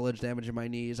of cartilage damage in my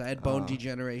knees. I had bone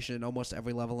degeneration in almost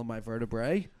every level of my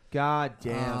vertebrae. God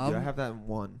damn, dude, I Um, have that in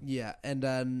one. Yeah,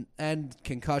 and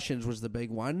concussions was the big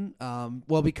one.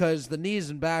 Well, because the knees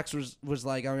and backs was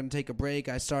like I'm gonna take a break.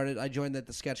 I joined at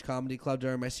the Sketch Comedy Club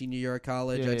during my senior year of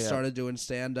college. Yeah, I yeah. started doing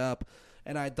stand up.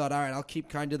 And I thought, all right, I'll keep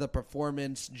kind of the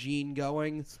performance gene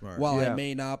going Smart. while Yeah. I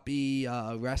may not be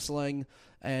wrestling.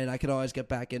 And I could always get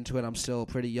back into it. I'm still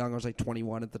pretty young. I was like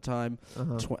 21 at the time.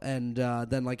 Uh-huh. And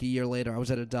then like a year later, I was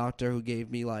at a doctor who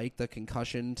gave me like the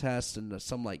concussion test and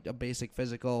some like a basic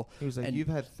physical. He was like, and- "You've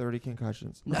had 30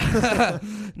 concussions."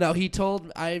 No, he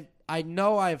told I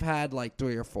know I've had like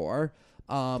 3 or 4,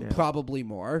 probably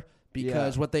more.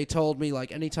 Because Yeah. what they told me,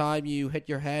 like, anytime you hit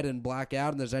your head and black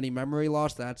out and there's any memory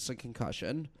loss, that's a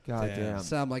concussion. God Damn. damn.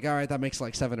 So I'm like, all right, that makes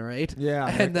like 7 or 8. Yeah,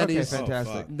 And then okay, he's-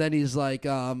 fantastic. Oh, fuck. Then he's like,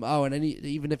 and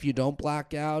even if you don't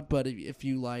black out, but if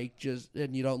you like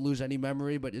and you don't lose any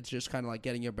memory, but it's just kind of like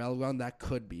getting your bell rung, that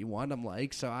could be one. I'm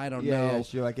like, so I don't know. Yeah,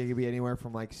 so you're like, it could be anywhere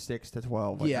from like 6 to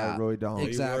 12. Like, Yeah, I really don't. Are you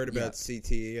exact- worried yeah. about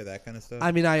CTE or that kind of stuff?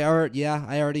 I mean, I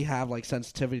already have like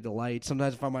sensitivity to light.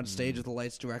 Sometimes if I'm on Mm. stage with the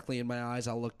lights directly in my eyes,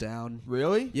 I'll look down.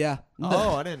 Really? Yeah.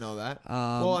 Oh, I didn't know that.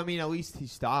 Well, I mean, at least he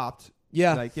stopped.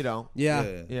 Yeah. Like, yeah.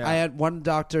 Yeah. I had one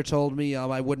doctor told me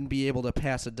I wouldn't be able to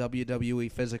pass a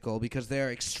WWE physical because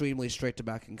they're extremely strict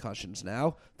about concussions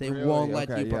now. They Really? won't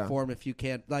let Okay, you yeah. perform if you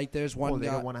can't. Like, there's one Well, they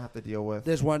guy. don't want to have to deal with.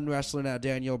 There's one wrestler now,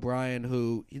 Daniel Bryan,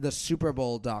 who the Super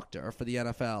Bowl doctor for the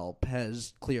NFL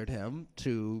has cleared him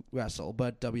to wrestle,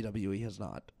 but WWE has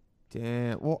not.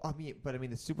 Damn. Well, I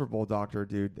mean, the Super Bowl doctor,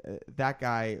 dude, that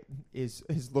guy is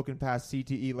looking past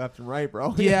CTE left and right,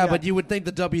 bro. Yeah, but you would think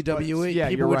the WWE. yeah,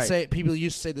 people you're would right. say people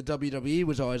used to say the WWE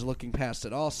was always looking past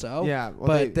it, also. Yeah, well,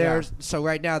 but they- there's so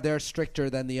right now they're stricter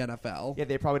than the NFL. Yeah,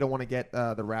 they probably don't want to get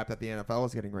the rap that the NFL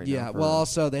is getting right now. Yeah, for- well,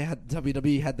 also they had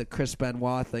WWE had the Chris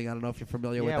Benoit thing. I don't know if you're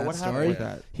familiar with yeah, that what story. happened with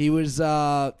that? He was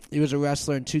a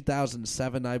wrestler in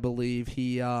 2007, I believe.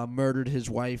 He murdered his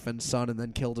wife and son and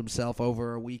then killed himself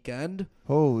over a weekend.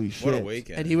 Holy shit! What a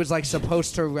weekend. And he was like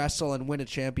supposed to wrestle and win a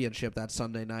championship that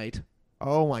Sunday night,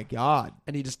 Oh my god!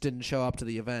 and he just didn't show up to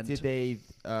the event. Did they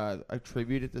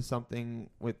attribute it to something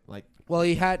with like? Well,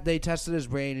 they tested his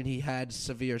brain and he had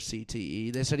severe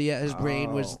CTE. They said his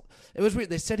brain was. Oh. It was weird.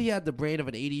 They said he had the brain of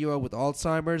an 80-year-old with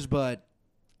Alzheimer's, but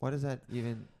What is that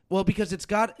even? well, because it's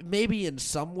got maybe in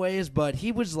some ways, but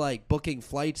he was like booking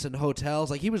flights and hotels.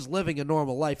 Like he was living a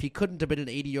normal life. He couldn't have been an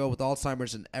 80-year-old with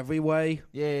Alzheimer's in every way.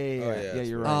 Yeah, Oh, yeah,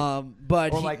 you're right.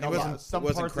 But or he, like He a wasn't- lot, some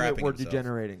wasn't parts of it crapping were himself.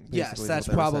 degenerating. yes, basically, is that's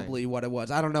what they were saying. probably what it was.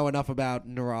 I don't know enough about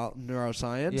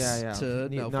neuroscience. Yeah. To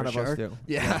know None for of sure. us do.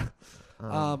 Yeah.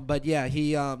 But yeah,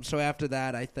 he so after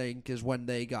that, I think is when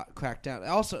they got cracked down.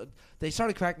 Also, they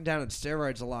started cracking down on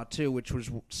steroids a lot too, which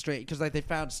was straight because like they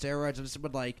found steroids and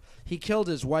but like he killed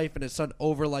his wife and his son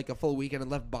over like a full weekend and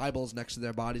left Bibles next to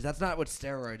their bodies. That's not what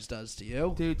steroids does to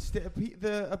you. Dude,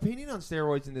 the opinion on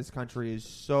steroids in this country is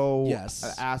so Yes.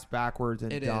 ass backwards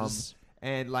and It dumb. is.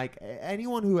 And like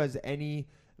anyone who has any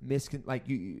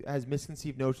has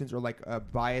misconceived notions or like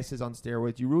biases on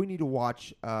steroids, you really need to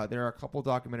watch. There are a couple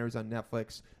documentaries on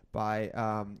Netflix by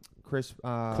Chris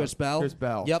Bell. Chris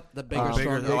Bell. Yep, the bigger, Bigger,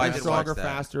 stronger. oh, I Bigger, did Stronger, watch that.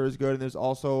 Faster is good, and there's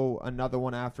also another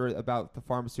one after it about the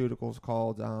pharmaceuticals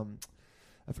called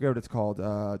I forget what it's called.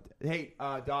 Hey,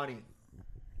 Donnie.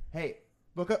 Hey,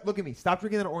 look at me. Stop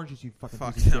drinking that orange juice, you fucking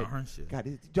piece of shit. orange juice. God,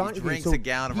 Donnie, He drinks so a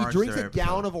gallon of he orange drinks juice a every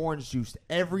gallon episode. of orange juice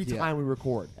every Yeah. time we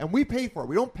record, and we pay for it.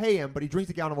 We don't pay him, but he drinks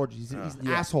a gallon of orange juice. He's an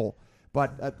Yeah. asshole.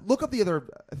 But look up the other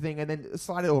thing and then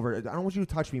slide it over. I don't want you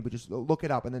to touch me, but just look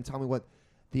it up and then tell me what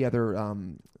the other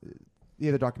the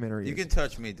other documentary You is. can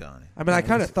touch me, Donnie. I mean, I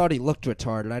kind of thought he looked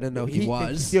retarded. I didn't know he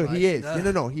was. Dude, he is. Like,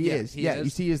 No, he yeah, is. he Yeah, is. you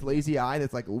see his lazy eye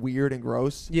that's like weird and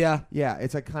gross. Yeah. Yeah,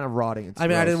 it's like kind of rotting. It's I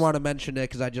mean, I gross. didn't want to mention it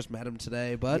because I just met him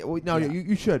today, but Yeah, well, no, yeah.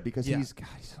 you should because Yeah. he's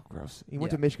so gross. He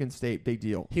went Yeah. to Michigan State, big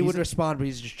deal. he would respond, but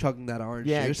he's just chugging that orange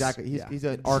Yeah, juice. exactly. He's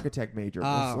an architect major.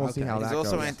 We'll see okay. how He's that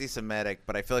also goes. anti-Semitic,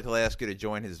 but I feel like he'll ask you to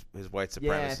join his white supremacist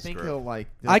Yeah, I think group. he'll like.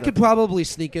 I could probably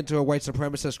sneak into a white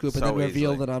supremacist group and So then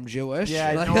reveal easily. that I'm Jewish.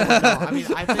 Yeah, Like- no. I mean,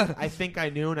 I think I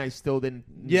knew, and I still didn't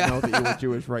know that you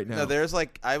were Jewish right now. No, there's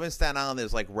like I was in Staten Island.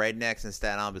 There's like rednecks in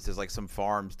Staten Island, but there's like some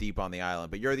farms deep on the island.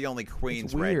 But you're the only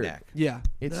Queens weird. redneck. Yeah.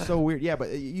 It's so weird. Yeah,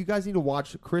 but you guys need to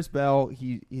watch Chris Bell.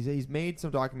 He's made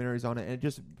some documentaries on it, and it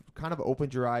just kind of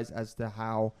opened your eyes as to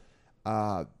how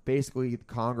basically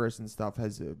Congress and stuff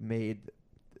has made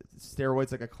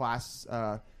steroids like a class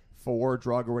 4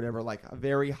 drug or whatever, like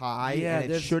very high, Yeah, and it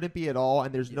there's- shouldn't be at all.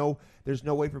 And there's no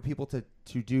way for people to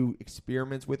do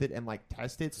experiments with it and like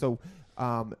test it. So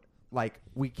like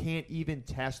we can't even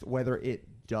test whether it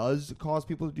does cause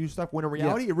people to do stuff when in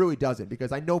reality it really doesn't,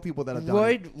 because I know people that have done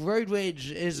it. Roid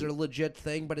rage is a legit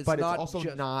thing, but it's But not it's also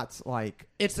ju- not like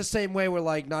It's the same way where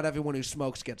like not everyone who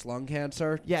smokes gets lung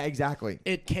cancer. yeah, exactly.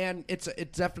 It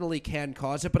definitely can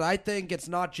cause it, but I think it's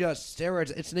not just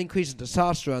steroids. It's an increase in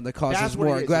testosterone that causes That's what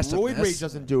more it is. aggressiveness. Roid rage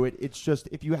doesn't do it. It's just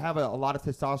if you have a lot of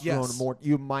testosterone, Yes. more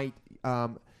you might.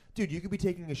 Dude, you could be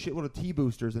taking a shitload of T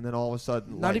boosters, and then all of a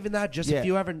sudden, Not like, even that. Just yeah. if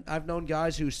you haven't, I've known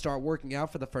guys who start working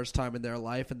out for the first time in their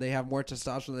life, and they have more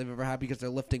testosterone than they've ever had because they're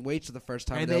lifting weights for the first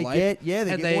time and in their they life. get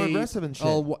and more aggressive and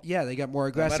shit. Yeah, they get more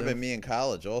That might aggressive. have been me in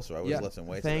college. Also, I was Yeah. lifting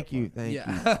weights. Thank you,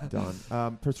 Yeah.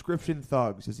 Don. Prescription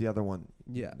Thugs is the other one.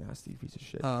 Yeah. Nasty piece of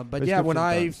shit. But yeah, when Prescription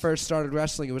I Thugs. first started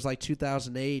wrestling, it was like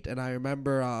 2008, and I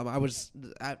remember I was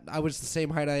the same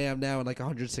height I am now, and like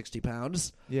 160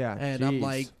 pounds, yeah, and I'm jeez.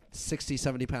 like 60,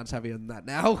 70 pounds heavier than that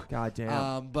now. God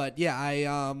damn. But yeah,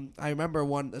 I remember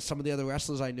some of the other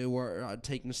wrestlers I knew were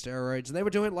taking steroids, and they were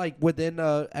doing it like within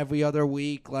every other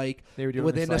week, like They were doing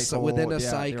within a a cycle, within a yeah, they were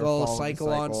cycle, following the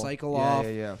cycle on, cycle Yeah, off,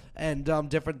 yeah. and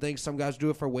different things. Some guys do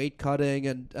it for weight cutting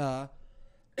and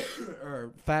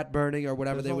or fat burning or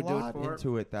whatever There's they would a do lot it for.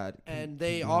 into it that can- And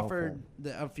they can be offered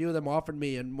helpful. a few of them offered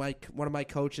me, and one of my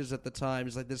coaches at the time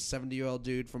is like this 70-year-old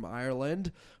dude from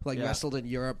Ireland who like Yeah. wrestled in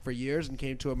Europe for years and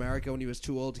came to America when he was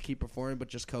too old to keep performing, but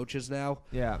just coaches now.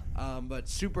 Yeah. But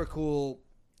super cool.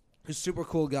 He's a super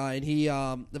cool guy, and he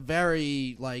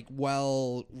very like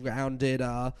well-rounded,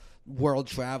 world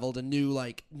traveled, and knew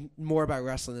like more about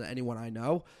wrestling than anyone I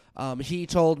know. He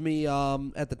told me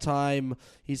at the time,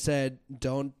 he said,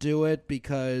 "Don't do it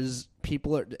because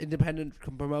independent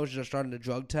promotions are starting to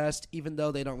drug test, even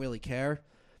though they don't really care."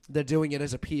 They're doing it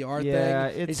as a PR Yeah,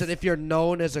 thing. He it's- said if you're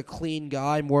known as a clean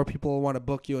guy, more people will want to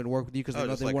book you and work with you because they know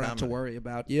just they like won't have to comedy. worry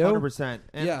about you. 100%.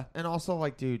 And, Yeah. And also,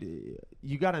 like, dude,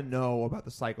 you got to know about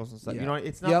the cycles and stuff. Yeah. You know,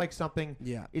 it's not Yep. like something.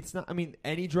 Yeah. It's not. I mean,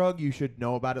 any drug you should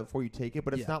know about it before you take it.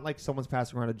 But it's Yeah. not like someone's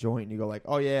passing around a joint and you go like,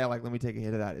 oh yeah, like let me take a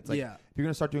hit of that. It's like Yeah. if you're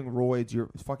gonna start doing roids,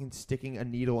 you're fucking sticking a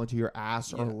needle into your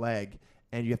ass or Yeah. leg,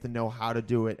 and you have to know how to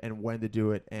do it and when to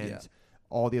do it and. Yeah.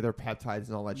 All the other peptides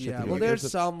and all that shit. Yeah, to do well, it. there's a-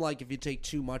 some like if you take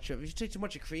too much of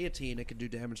creatine, it could do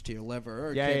damage to your liver.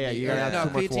 Or Yeah, kidney. yeah, you gotta have no,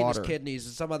 too much creatine water. is kidneys,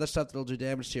 and some other stuff that'll do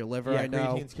damage to your liver. yeah, I know.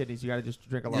 creatine's kidneys. You got to just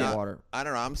drink a lot Yeah. of water. I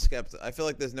don't know. I'm skeptical. I feel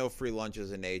like there's no free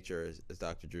lunches in nature, as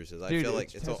Dr. Drew says. I Dude, feel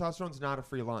like it's all, testosterone's not a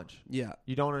free lunch. Yeah,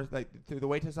 You don't like the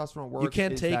way testosterone works. you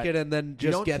can't is take that it and then you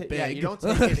just don't get big. Yeah, you don't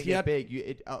take it and get Yep.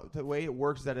 big. The way it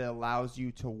works is that it allows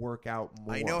you to work out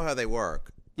more. I know how they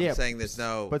work. Yeah, I'm saying there's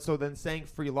no. But so then saying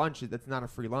free lunch, that's not a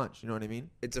free lunch. You know what I mean?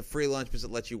 It's a free lunch because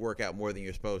it lets you work out more than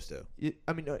you're supposed to.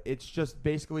 I mean, it's just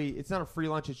basically it's not a free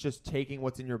lunch. It's just taking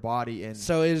what's in your body and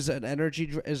So is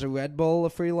is a Red Bull a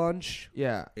free lunch?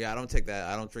 yeah. Yeah, I don't take that.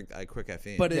 I don't drink quick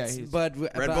caffeine. But Yeah, it's he's- Red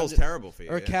Bull's terrible for you.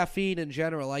 or yeah. caffeine in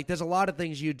general. Like there's a lot of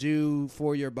things you do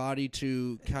for your body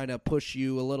to kind of push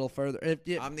you a little further.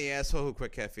 I'm the asshole who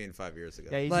quit caffeine 5 years ago.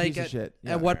 Yeah, he's Like a piece of shit.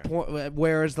 Yeah. At what point?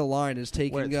 Where is the line? Is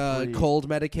taking Where it's free. cold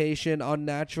medication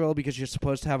unnatural because you're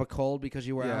supposed to have a cold because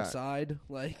you were Yeah. outside?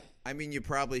 Like, I mean, you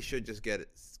probably should just go to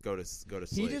He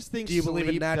sleep. just thinks. do you believe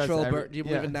in sleep does natural? every- Do you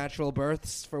believe in natural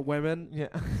births for women? Yeah.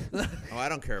 Oh, I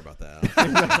don't care about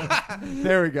that.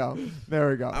 There we go. There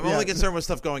we go. I'm Yeah. only concerned with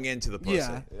stuff going into the pussy.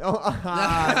 Yeah. Oh,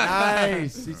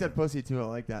 nice. He said pussy too. I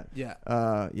like that. Yeah.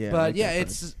 Yeah. I But like yeah,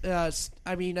 that it's.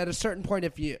 I mean, at a certain point,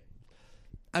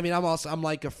 I'm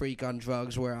like a freak on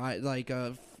drugs, where I like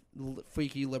a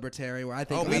freaky libertarian, where I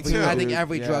think Oh, me every, too. I think Dude,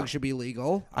 every yeah. drug should be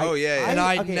legal. Oh, yeah, yeah. And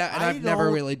I I've never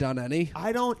don't- really done any.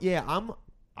 I don't. Yeah,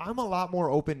 I'm a lot more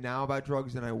open now about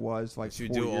drugs than I was like You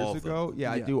 4 do all years of them. ago.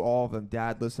 Yeah, I Yeah. do all of them.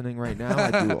 Dad listening right now,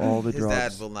 I do all the His drugs.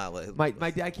 dad will not let.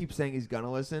 My dad keeps saying he's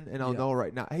gonna listen, and I'll Yeah. know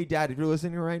right now. Hey, Dad, if you're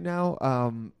listening right now,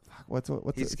 what's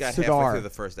He's a got cigar? halfway through the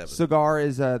first episode. Cigar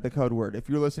is the code word. If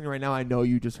you're listening right now, I know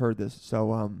you just heard this.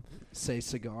 So Say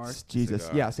cigar. Jesus,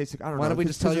 Cigar. yeah, say cigar. I don't know. Why don't we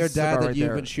just tell your dad that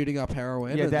you've been shooting up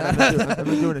heroin? Yeah, and Dad, that- I've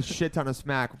been doing a shit ton of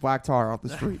smack, black tar off the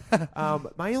street.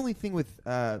 My only thing with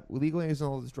legalizing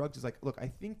all these drugs is like, look, I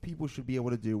think people should be able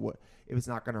to do what if it's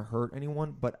not going to hurt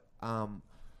anyone, but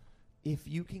if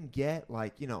you can get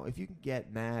like, if you can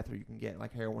get meth or you can get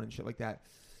like heroin and shit like that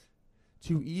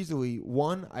too easily,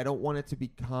 one, I don't want it to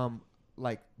become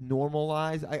like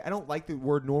normalized. I don't like the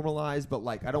word normalized, but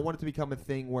like I don't want it to become a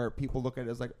thing where people look at it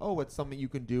as like, oh, it's something you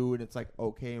can do and it's like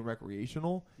okay and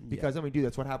recreational. Because I mean, dude,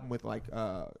 that's what happened with like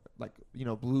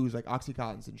blues, like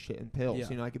Oxycontins and shit and pills.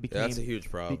 Yeah. Like it became Yeah, that's a huge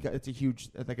problem. it's a huge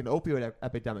like an opioid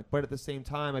epidemic. But at the same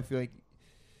time, I feel like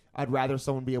I'd rather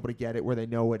someone be able to get it where they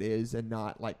know it is and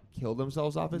not like kill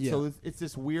themselves off it. Yeah. So it's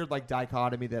this weird like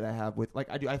dichotomy that I have with like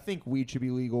I think weed should be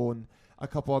legal and a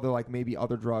couple other like maybe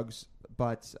other drugs,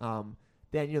 but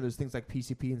then there's things like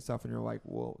PCP and stuff, and you're like,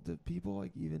 well, do people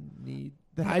like even need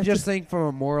that? I just think from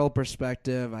a moral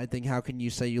perspective, I think how can you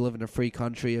say you live in a free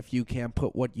country if you can't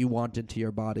put what you want into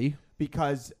your body?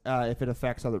 because if it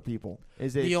affects other people,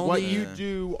 is it The what only- you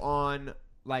do on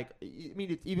like? I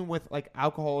mean, it's even with like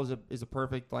alcohol is a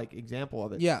perfect like example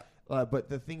of it. Yeah. But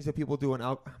the things that people do on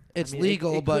alcohol, It's I mean,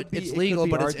 legal, it but could be- it's it could legal,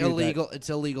 be but it's argued that- illegal. It's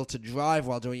illegal to drive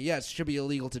while doing it. Yeah, it should be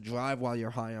illegal to drive while you're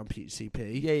high on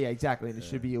PCP. Yeah, exactly, and it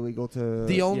should be illegal to.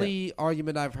 The yeah. only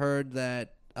argument I've heard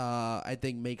that I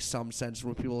think makes some sense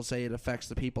when people say it affects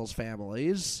the people's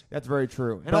families. That's very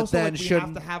true. And But also, then like, we have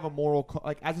shouldn't- to have a moral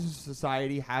like as a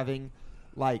society having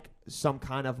like some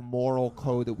kind of moral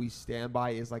code that we stand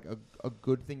by is like a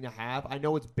good thing to have. I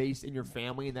know it's based in your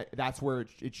family and that's where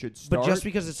it should start. But just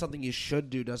because it's something you should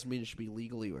do doesn't mean it should be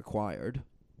legally required.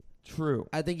 True.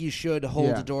 I think you should hold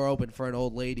Yeah. the door open for an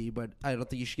old lady, but I don't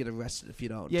think you should get arrested if you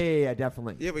don't. Yeah,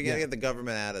 definitely. Yeah, we gotta get the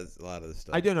government out of a lot of this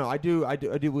stuff. I do know. I do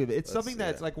believe it. It's That's- something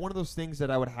that's yeah. like one of those things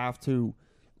that I would have to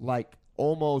like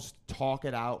almost talk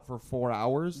it out for 4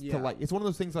 hours Yeah. to like. It's one of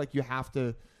those things like you have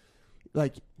to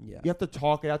like Yeah. you have to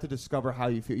talk it out to discover how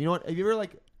you feel. You know what? Have you ever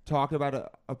like talked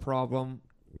about a problem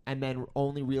and then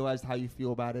only realized how you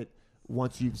feel about it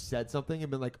once you've said something and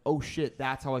been like, oh shit,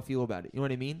 that's how I feel about it. You know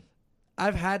what I mean?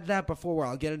 I've had that before where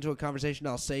I'll get into a conversation,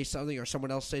 I'll say something or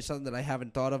someone else say something that I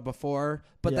haven't thought of before,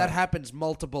 but Yeah. that happens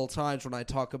multiple times when I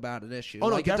talk about an issue. Oh,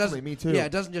 no, Like, it definitely, doesn't- me too. Yeah,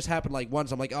 it doesn't just happen like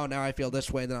once. I'm like, oh, now I feel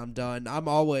this way, and then I'm done. I'm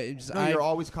always... No, you're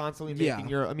always constantly Yeah. making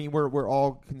your. I mean, we're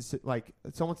all like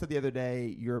someone said the other day.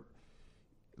 Your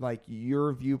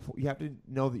view. You have to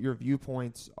know that your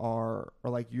viewpoints are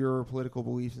like your political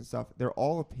beliefs and stuff. They're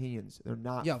all opinions. They're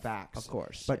not Yeah, facts. of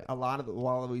course. But yeah. a lot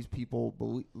of these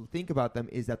people think about them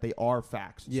is that they are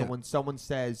facts. Yeah. So when someone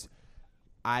says,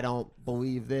 "I don't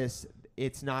believe this,"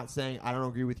 it's not saying I don't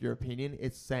agree with your opinion.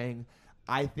 It's saying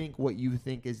I think what you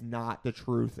think is not the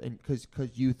truth, and because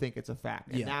you think it's a fact,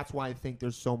 and Yeah. that's why I think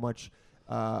there's so much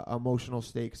emotional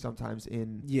stakes sometimes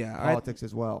in Yeah, politics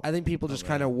as well. I think people just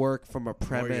kind of work from a The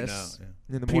more you know, premise. yeah.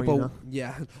 And the more People, you know.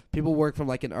 yeah, people work from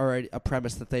like a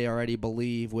premise that they already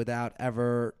believe without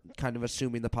ever kind of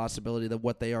assuming the possibility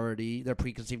that their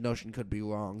preconceived notion could be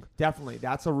wrong. Definitely,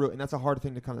 that's a hard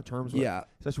thing to come to terms with. Yeah,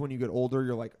 Especially when you get older,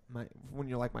 you're like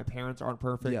my parents aren't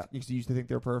perfect. Yeah. You used to think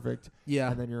they're perfect. yeah.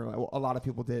 And then you're like, well, a lot of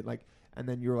people did, like, and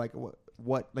then you're like,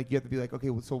 what? Like, you have to be like, okay,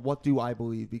 well, so what do I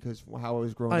believe? Because how I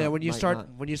was growing Oh up. yeah, when you might start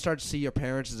not- to see your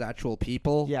parents as actual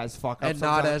people, yeah, as fuck up and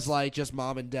not sometimes. as like just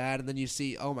mom and dad, and then you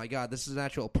see, oh my god, this is an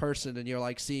actual person, and you're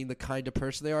like seeing the kind of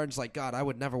person they are, and it's like, God, I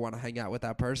would never want to hang out with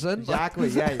that person. Exactly.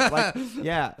 Yeah. Like,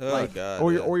 yeah. Oh, like, God,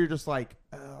 or yeah. you're just like,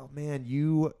 oh man,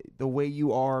 the way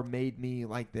you are made me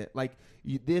like that. Like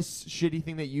this shitty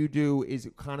thing that you do is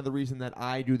kind of the reason that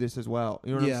I do this as well.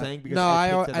 You know what I'm saying? Because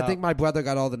no, picked it I think up. my brother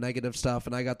got all the negative stuff,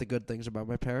 and I got the good things about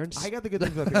my parents. I got the good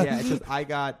things about it. Yeah, it's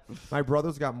just my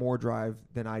brothers got more drive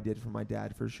than I did from my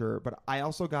dad for sure. But I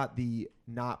also got the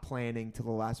not planning till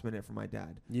the last minute from my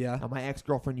dad. yeah. My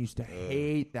ex-girlfriend used to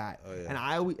hate that. Oh,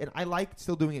 yeah. And I like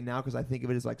still doing it now because I think of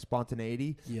it as like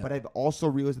spontaneity. Yeah. But I've also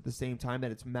realized at the same time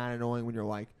that it's mad annoying when you're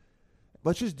like,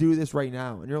 let's just do this right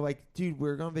now. And you're like, dude,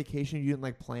 we're going on vacation. You didn't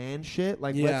like plan shit.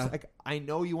 Like, Yeah. let's, like, I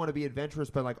know you want to be adventurous,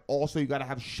 but like also you got to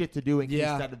have shit to do in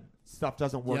Yeah. case that stuff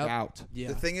doesn't work Yep. out. Yeah.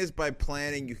 The thing is, by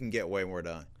planning, you can get way more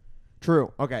done.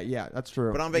 True. Okay. Yeah, that's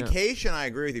true. But on Yeah. vacation, I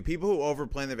agree with you. People who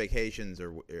overplan their vacations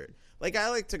are weird. Like, I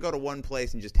like to go to one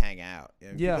place and just hang out. You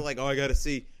know, Yeah. People are like, oh, I got to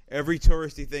see. every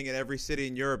touristy thing in every city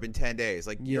in Europe in 10 days.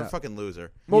 Like, you're a Yeah. fucking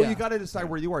loser. Well, Yeah. you got to decide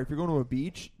where you are. If you're going to a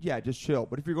beach, yeah, just chill.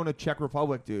 But if you're going to Czech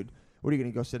Republic, dude, what are you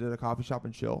going to go sit at a coffee shop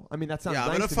and chill? I mean, that sounds Yeah, I'm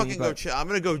nice gonna to fucking me, go. but I'm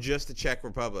gonna go just to Czech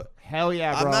Republic. hell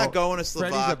yeah, I'm bro. not going to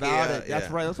Freddie's Slovakia. about it. That's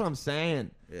yeah. right. That's what I'm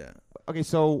saying. Yeah. Okay,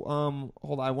 so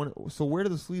hold on. So where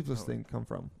did the sleeveless thing come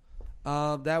from?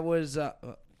 That was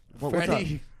What's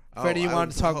Freddie. up? Freddie, you Oh,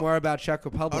 wanted to talk more about Czech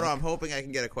Republic? Oh no, I'm hoping I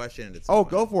can get a question into. Oh,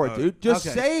 go for it, dude. Just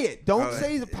Okay. say it. Don't Oh,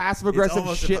 say the it's passive aggressive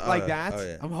almost shit a- like oh, that. Oh,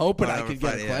 yeah. I'm hoping Oh, I never could get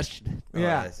mind, a yeah. question. Oh,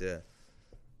 Yeah. nice, yeah.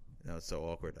 No, it's so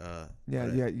awkward. Yeah,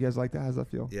 but, yeah. You guys like that? How's that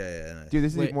feel? Yeah. Nice. Dude,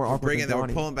 this is Wait, even more awkward Bringing, than we're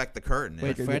Donnie. pulling back the curtain.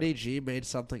 Wait, yeah. Freddie G made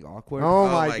something awkward. Oh, Oh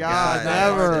my my God,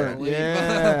 God, never.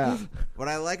 yeah. Yeah. What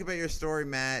I like about your story,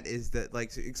 Matt, is that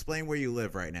like explain where you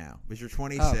live right now. Because you're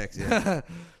 26. Oh. Yeah.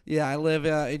 Yeah, I live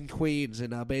in Queens,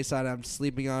 in Bayside. I'm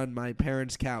sleeping on my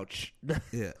parents' couch.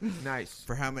 Yeah. Nice.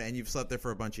 For how many? And you've slept there for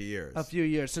a bunch of years. A few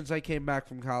years since I came back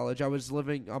from college. I was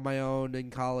living on my own in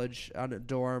college, on a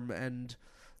dorm, and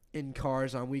in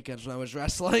cars on weekends when I was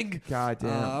wrestling. God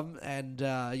damn.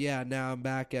 Yeah, now I'm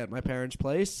back at my parents'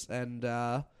 place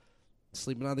and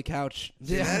sleeping on the couch.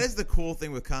 See, Yeah, that is the cool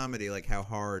thing with comedy, like how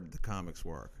hard the comics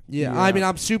work. yeah. Yeah. I mean,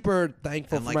 I'm super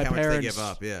thankful And for like my how much parents. they give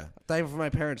up. Yeah. Thankful for my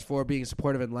parents for being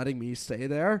supportive and letting me stay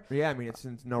there. Yeah, I mean it's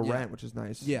no Yeah. rent, which is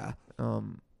nice. Yeah.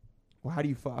 Well, how do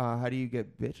you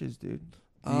get bitches, dude?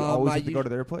 Do you Um, always I have to go us- to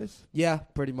their place? Yeah,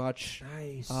 pretty much.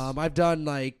 Nice. I've done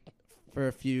like for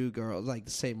a few girls, like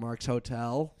the St. Mark's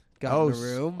Hotel. Got in a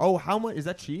room. Oh, how much is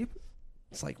that cheap?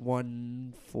 It's like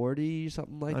 140,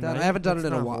 something like A that. night? I haven't done it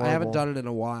That's in a not while. I haven't horrible. done it in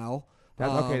a while.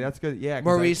 Okay, that's good. Yeah. 'cause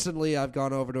More I- recently, I've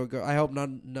gone over to a girl. I hope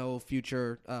no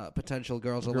future potential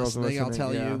girls are listening. I'll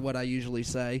tell yeah. you what I usually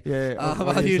say. Yeah.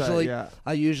 I usually Yeah.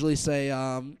 I usually say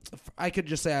I could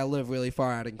just say I live really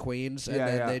far out in Queens, and Yeah,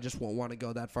 then yeah. they just won't want to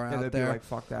go that far Yeah, out they'd be there. like,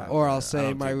 fuck that. Or I'll I say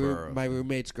don't my do boroughs. my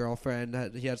roommate's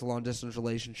girlfriend, he has a long distance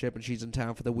relationship and she's in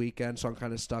town for the weekend, so I'm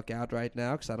kind of stuck out right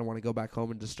now because I don't want to go back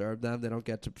home and disturb them. They don't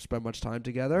get to spend much time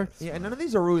together. Yeah, and none of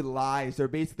these are really lies. They're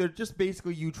just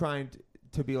basically you trying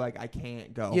to be like, I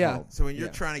can't go. Yeah. home. So when you're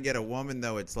Yeah. trying to get a woman,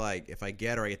 though, it's like if I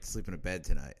get her, I get to sleep in a bed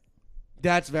tonight.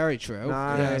 That's very true.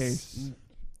 Nice. Yes.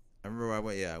 I remember I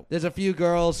went. Yeah. There's a few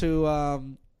girls who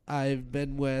I've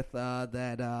been with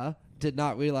that did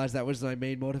not realize that was my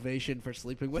main motivation for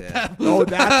sleeping with Yeah. them. Oh,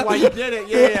 that's why you did it.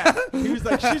 Yeah. He was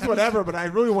like, she's whatever, but I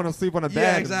really want to sleep on a bed.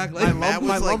 Yeah, exactly. My, Matt was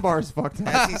my like- lumbar's fucked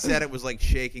As up. he said, it was like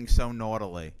shaking so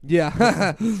naughtily.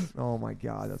 Yeah. Oh my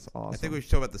god, that's awesome. I think we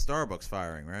should talk about the Starbucks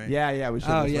firing, right? Yeah, we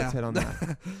should. Oh, let's yeah. hit on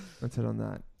that. Let's hit on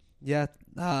that. Yeah,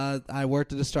 I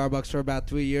worked at a Starbucks for about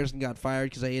 3 years and got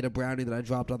fired because I ate a brownie that I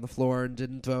dropped on the floor and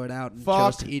didn't throw it out and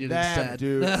chose Fuck to eat it them, instead.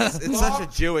 dude. It's such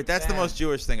a Jewish. That's the that. most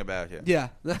Jewish thing about you. Yeah.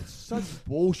 Such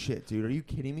bullshit, dude. Are you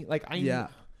kidding me? Like Yeah.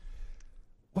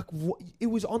 Like it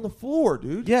was on the floor,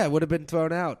 dude. Yeah, it would have been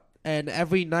thrown out. And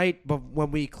every night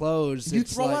when we close, You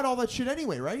it's throw like, out all that shit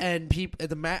anyway, right? and people,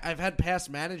 I've had past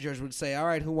managers would say, "All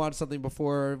right, who wants something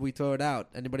before we throw it out?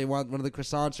 Anybody want one of the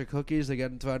croissants or cookies? They're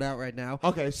getting thrown out right now."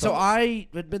 Okay, So I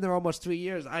had been there almost 3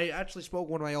 years. I actually spoke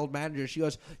with one of my old managers. She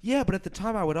goes, "Yeah, but at the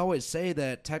time I would always say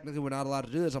that technically we're not allowed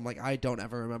to do this." I'm like, I don't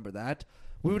ever remember that.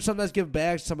 We would sometimes give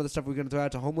bags to some of the stuff we were going to throw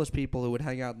out to homeless people who would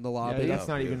hang out in the yeah, lobby. that's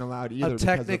not even allowed either. because of,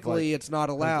 Technically, like, it's not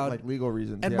because of, allowed. like legal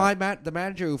reasons. And yeah. the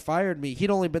manager who fired me, he'd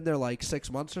only been there like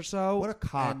 6 months or so. What a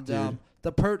cock, and, dude.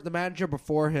 The manager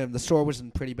before him, the store was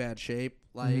in pretty bad shape.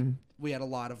 Like Mhm. we had a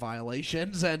lot of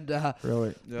violations, and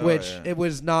Really? Oh, which yeah. it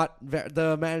was not.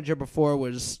 The manager before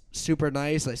was super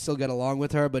nice. I still get along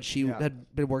with her, but she Yeah.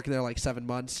 had been working there like 7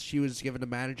 months. She was given a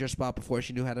manager spot before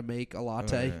she knew how to make a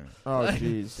latte. Oh,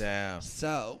 jeez. Damn.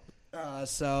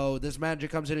 So this manager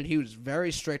comes in and he was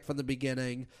very strict from the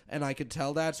beginning, and I could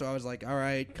tell that. So I was like, all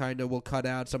right, kind of, we'll cut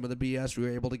out some of the BS we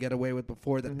were able to get away with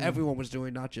before that everyone was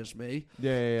doing, not just me.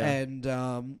 Yeah.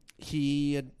 And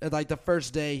he like the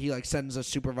first day he like sends a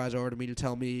supervisor over to me to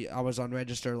tell me I was on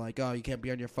register. Like, oh, you can't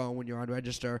be on your phone when you're on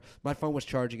register. My phone was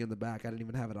charging in the back. I didn't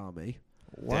even have it on me.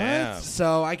 What? Damn.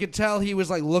 So I could tell he was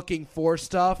like looking for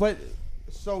stuff. But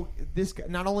so this guy,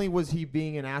 not only was he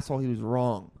being an asshole, he was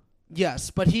wrong.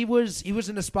 Yes, but he was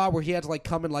in a spot where he had to like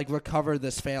come and like recover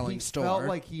this failing He store. felt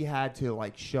like he had to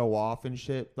like show off and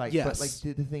shit. Like, Yes. but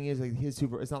like the thing is, like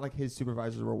it's not like his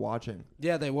supervisors were watching.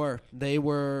 Yeah, they were. They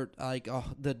were like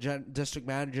the district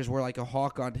managers were like a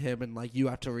hawk on him, and like you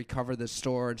have to recover this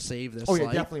store and save this. Oh yeah,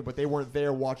 like, definitely. But they weren't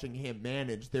there watching him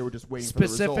manage. They were just waiting for the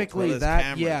specifically Well, there's that.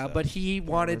 cameras, Yeah, though. but he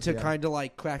wanted Cameras, to yeah. kind of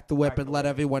like crack the whip Crack and the let whip,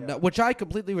 everyone yeah. know, which I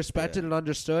completely respected Yeah. and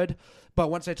understood. But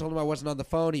once I told him I wasn't on the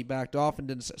phone, he backed off and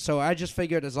didn't. So I just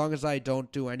figured as long as I don't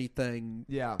do anything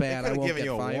Yeah. They bad, could I have won't given get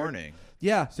you a fired. warning.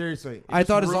 Yeah. Seriously. It I just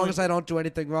thought as long ruined- as I don't do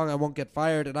anything wrong, I won't get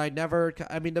fired. And I never.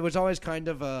 I mean, there was always kind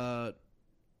of a.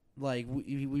 Like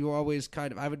we were always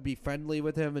kind of, I would be friendly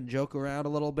with him and joke around a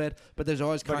little bit, but there's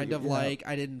always But kind you- of yeah. like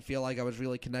I didn't feel like I was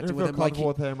really I connected didn't with feel him. Like comfortable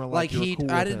with him or like you were he, cool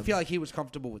I with didn't him. feel like he was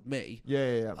comfortable with me.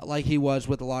 Yeah. Like he was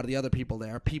with a lot of the other people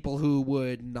there. People who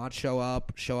would not show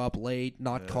up late,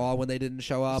 not call when they didn't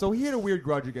show up. So he had a weird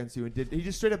grudge against you, and he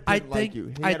just straight up I didn't think like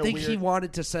you. I had a think he weird-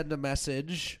 wanted to send a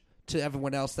message to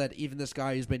everyone else that even this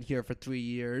guy who's been here for 3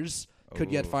 years could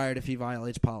get Ooh. fired if he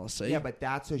violates policy. Yeah, but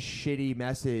that's a shitty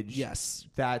message. yes.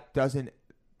 That doesn't.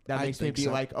 That I makes me think be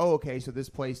so. like, oh, okay, so this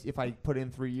place, if I put in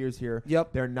 3 years here,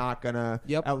 Yep. they're not gonna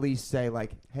Yep. at least say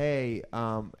like, hey,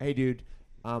 dude,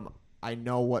 I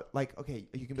know what, like, okay,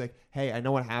 you can be like, hey, I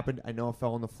know what happened. I know it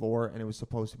fell on the floor and it was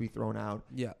supposed to be thrown out,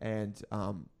 Yeah. and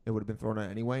it would have been thrown out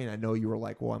anyway. And I know you were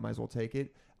like, well, I might as well take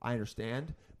it. I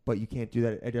understand, but you can't do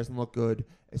that. It doesn't look good,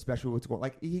 especially what's going.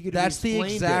 Like he could. have That's the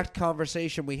explained exact it.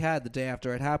 conversation we had the day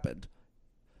after it happened.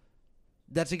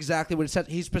 That's exactly what he said.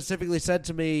 He specifically said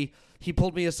to me, he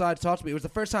pulled me aside to talk to me. It was the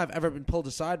first time I've ever been pulled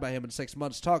aside by him in 6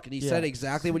 months to talk, and he Yeah, said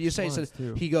exactly what you 6 say. He months, said,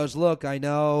 too. he goes, look, I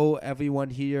know everyone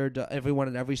here, everyone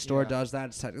in every store Yeah. does that.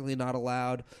 It's technically not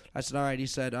allowed. I said, all right. He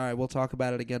said, all right, we'll talk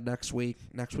about it again next week.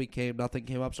 Next week came, nothing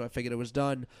came up, so I figured it was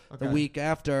done. Okay. The week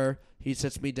after, he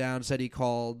sits me down, said he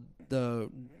called the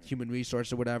human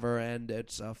resource or whatever, and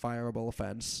it's a fireable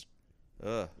offense.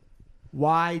 Ugh.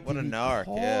 Why? What did a he narc,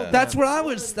 call yeah. them? That's what I What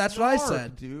was- a that's what I narc,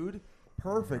 said. dude.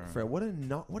 Perfect, Fred. What a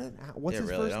what's Yeah, his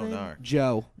really, first don't name? narc.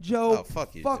 Joe. Joe. Oh,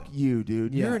 fuck you, Fuck Joe. you,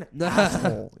 dude. Yeah. You're an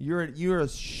asshole. You're a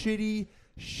shitty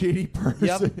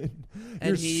person. And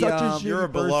You're he, such a shitty You're a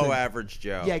below person. average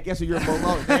Joe. Yeah, guess what? You're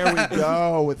below. There we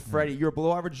go with Freddie. You're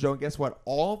below average Joe. And guess what?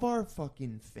 All of our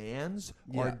fucking fans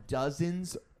Yeah. are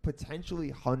dozens, potentially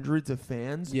hundreds of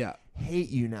fans. Yeah. Hate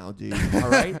you now, dude. All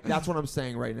right? That's what I'm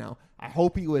saying right now. I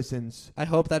hope he listens. I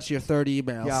hope that's your third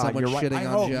email. Yeah, Someone you're right. shitting I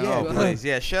on hope, Joe. yeah, Oh, please.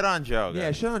 Yeah, shit on Joe. Yeah,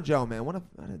 guys. shit on Joe, man. What a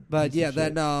But piece yeah, of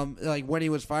then shit. like when he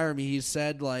was firing me, he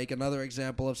said like another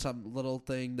example of some little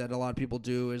thing that a lot of people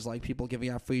do is like people giving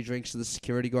out free drinks to the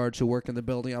security guards who work in the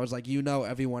building. I was like,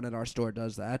 everyone at our store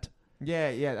does that.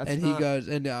 Yeah, that's And not, he goes,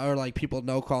 or like people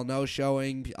no call, no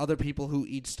showing, other people who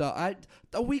eat stuff.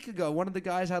 A week ago, one of the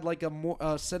guys had like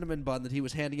a cinnamon bun that he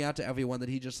was handing out to everyone that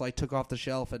he just like took off the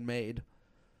shelf and made.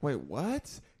 Wait,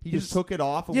 what? He He's- just took it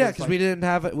off? And Yeah, was because like, we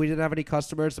didn't have any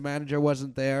customers. The manager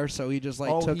wasn't there, so he just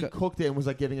like took he it. cooked it and was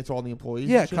like giving it to all the employees?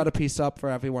 Yeah, and shit? cut a piece up for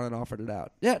everyone and offered it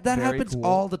out. Yeah, that Very happens cool.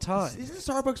 all the time. Isn't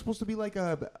Starbucks supposed to be like Den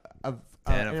an,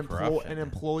 of corruption. an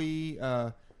employee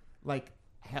like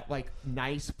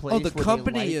nice place? Oh, the where they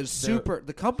company like is their- super.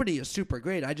 The company is super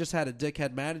great. I just had a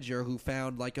dickhead manager who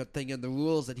found like a thing in the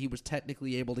rules that he was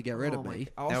technically able to get rid Oh of my me.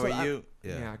 g- Now, also, are you?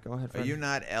 Yeah. Yeah, go ahead. Are Fred. you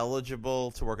not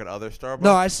eligible to work at other Starbucks?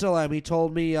 No, I still am. He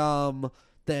told me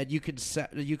that you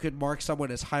could mark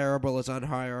someone as hireable as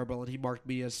unhireable, and he marked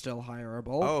me as still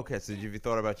hireable. Oh, okay. So have you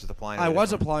thought about just applying? To I a was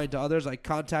different- applying to others. I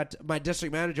my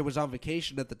district manager was on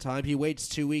vacation at the time. He waits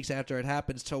 2 weeks after it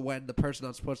happens till when the person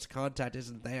I'm supposed to contact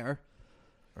isn't there.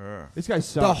 This guy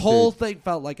sucks. The whole dude. thing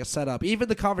felt like a setup. Even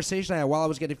the conversation I had while I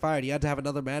was getting fired, he had to have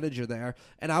another manager there,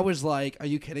 and I was like, "Are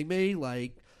you kidding me?"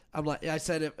 Like, I'm like, I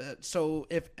said,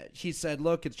 if he said,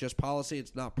 "Look, it's just policy;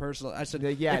 it's not personal." I said,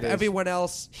 Yeah, "If it is. everyone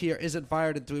else here isn't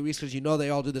fired in 3 weeks because they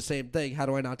all do the same thing, how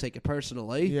do I not take it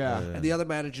personally?" Yeah. And the other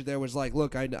manager there was like,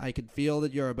 "Look, I can feel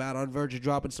that you're about on verge of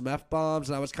dropping some f-bombs,"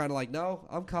 and I was kind of like, "No,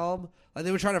 I'm calm." Like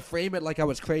they were trying to frame it like I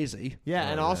was crazy. Yeah,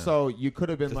 and Oh, yeah. also you could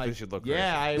have been Just like, because you look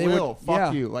 "Yeah, I They would- will. Fuck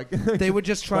yeah. you." Like They were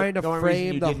just trying to the only reason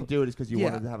frame you the didn't do it is because you Yeah.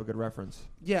 wanted to have a good reference.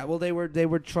 Yeah, well, they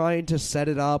were trying to set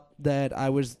it up that I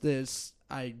was this.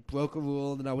 I broke a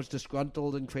rule, and I was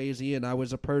disgruntled and crazy, and I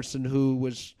was a person who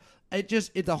was.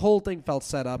 The whole thing felt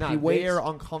set up. Now He waits. they're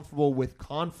uncomfortable with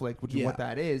conflict, which is Yeah. what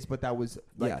that is, but that was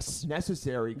like Yes.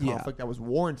 necessary Yeah. conflict that was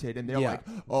warranted, and they're Yeah. like,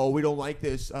 "Oh, we don't like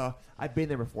this." I've been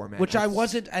there before, man. Which I That's-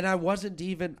 wasn't, and I wasn't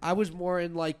even. I was more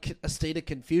in like a state of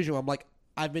confusion. I'm like,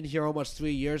 I've been here almost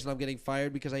 3 years, and I'm getting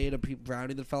fired because I ate a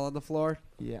brownie that fell on the floor.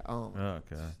 Yeah. Oh,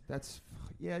 okay. That's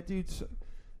yeah, dude.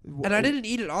 And I didn't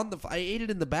eat it I ate it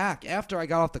in the back after I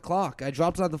got off the clock. I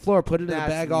dropped it on the floor, put it in the That's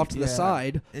bag off to the yeah.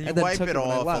 side, And you then wipe took it when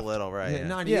I off a left. little, right? Yeah, Yeah.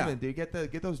 not Yeah. even, dude.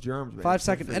 Get those germs, man. 5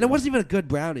 seconds, and it wasn't even a good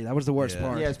brownie. That was the worst Yeah.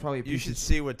 part. Yeah, it's probably. A You piece should of-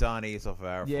 see what Don eats off of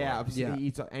our Yeah, floor. Yeah. he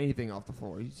eats anything off the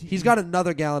floor. He's got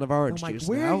another gallon of I'm orange like, juice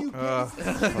where now. are you? Ugh,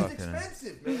 It's fucking-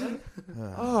 expensive, man.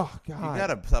 Oh You god.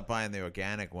 gotta stop buying the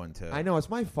organic one too. I know it's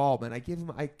my fault, man. I give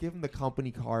him the company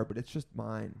card, but it's just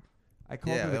mine. I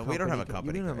call Yeah, him the we don't have a We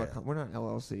company don't have card, we're not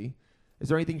LLC. Is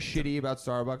there anything shitty about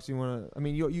Starbucks you want to? I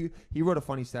mean, he wrote a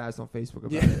funny status on Facebook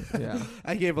about it. Yeah.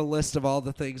 I gave a list of all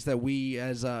the things that we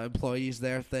as employees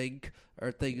there think,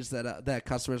 or things that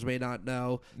customers may not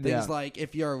know. Things like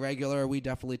if you're a regular, we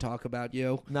definitely talk about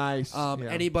you. Nice.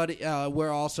 Anybody,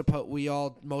 most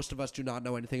of us do not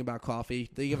know anything about coffee.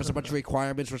 They give us a bunch of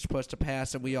requirements we're supposed to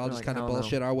pass, and we all just kind of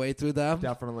bullshit our way through them.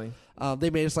 Definitely. They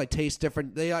made us taste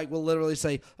different. They will literally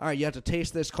say, all right, you have to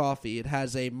taste this coffee. It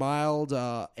has a mild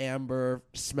amber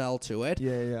smell to it.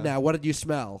 Yeah. Now, what did you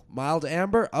smell? Mild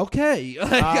amber? Okay.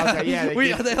 Okay, yeah,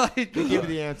 they give you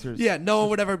the answers. Yeah, no one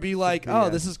would ever be like,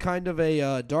 this is kind of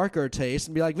a darker taste,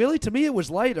 and be like, really? To me, it was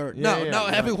lighter.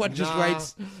 Everyone just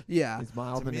writes, It's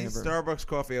mild To and me, amber. Starbucks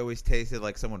coffee always tasted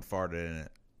like someone farted in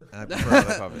it. And I prefer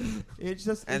other coffee.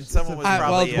 And someone was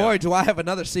probably... boy, do I have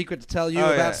another secret to tell you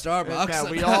about Starbucks. Yeah,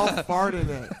 we all fart in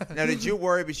it. Now, did you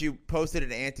worry because you posted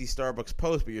an anti-Starbucks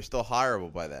post, but you're still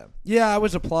hireable by them? Yeah, I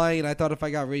was applying, and I thought if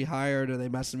I got rehired or they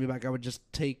messaged me back, I would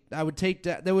take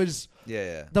that. There was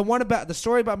the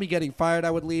story about me getting fired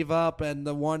I would leave up, and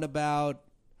the one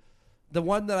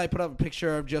that I put up a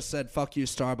picture of just said, fuck you,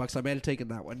 Starbucks. I may have taken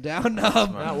that one down.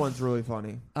 That one's really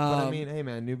funny. But I mean, hey,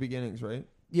 man, new beginnings, right?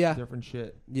 Yeah. Different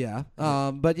shit. Yeah.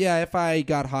 But yeah, if I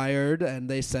got hired and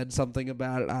they said something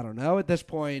about it, I don't know. At this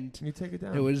point, you take it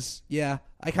down. It was,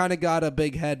 I kind of got a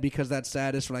big head because that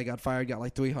status when I got fired got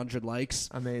 300 likes.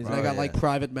 Amazing. And I got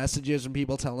private messages and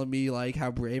people telling me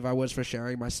how brave I was for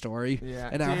sharing my story. Yeah.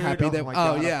 And how happy they were.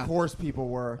 Oh, yeah. Of course people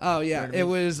were. Oh, yeah. You know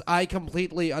what I mean? I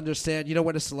completely understand. You know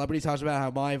when a celebrity talks about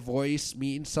how my voice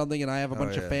means something and I have a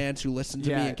bunch of fans who listen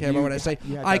to me and care about what I say,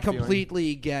 I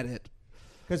completely get it.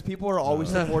 Because people are always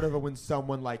supportive of when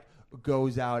someone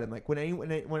goes out and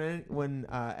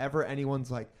whenever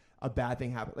anyone's a bad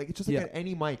thing happens. It's just at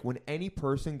any mic when any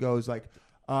person goes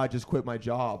just quit my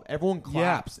job, everyone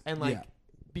claps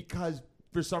because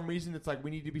for some reason it's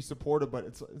we need to be supportive, but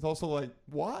it's also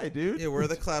why, dude? Yeah, where are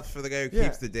the claps for the guy who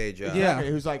keeps the day job? Yeah,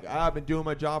 who's I've been doing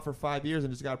my job for 5 years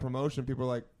and just got a promotion.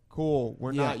 People are cool,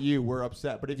 we're not you, we're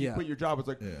upset. But if you quit your job, it's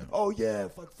fuck.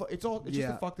 It's just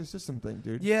a fuck the system thing,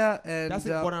 dude. Yeah, and that's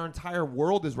what our entire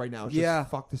world is right now. It's just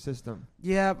fuck the system.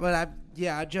 Yeah, but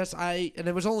and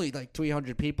it was only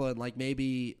 300 people and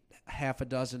maybe half a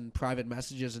dozen private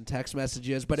messages and text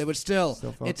messages, but it was still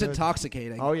it's good.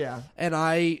 Intoxicating. Oh yeah, and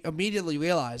I immediately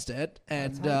realized it,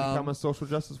 and that's how you become a social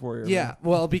justice warrior. Yeah, man.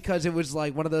 well, because it was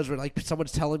one of those where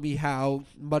someone's telling me how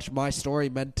much my story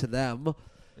meant to them.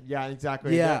 Yeah,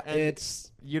 exactly. Yeah, and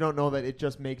you don't know that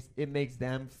it makes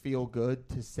them feel good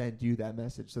to send you that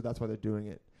message, so that's why they're doing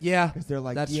it. Yeah, because they're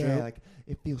that's true.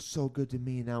 It feels so good to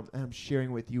me now. I'm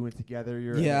sharing with you, and together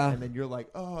and then you're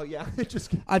oh yeah, it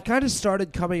just. I've kind of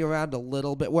started coming around a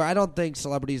little bit where I don't think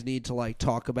celebrities need to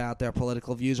talk about their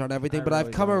political views on everything, but I've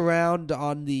come around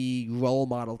on the role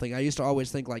model thing. I used to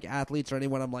always think athletes or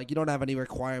anyone, I'm you don't have any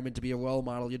requirement to be a role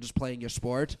model. You're just playing your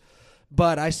sport.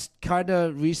 But I kind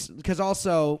of because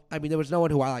also, I mean, there was no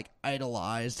one who I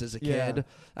idolized as a kid. Yeah.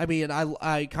 I mean,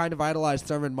 I kind of idolized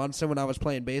Thurman Munson when I was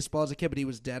playing baseball as a kid, but he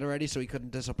was dead already, so he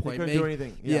couldn't disappoint me. He couldn't do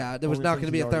anything. Yeah, there was not going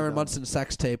to be a Thurman Munson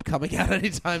sex tape coming out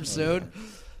anytime soon.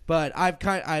 But I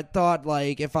thought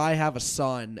if I have a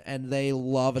son and they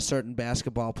love a certain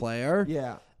basketball player,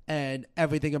 and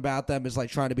everything about them is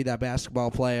trying to be that basketball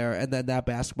player, and then that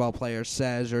basketball player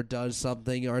says or does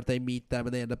something, or if they meet them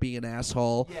and they end up being an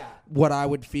asshole, what I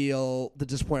would feel, the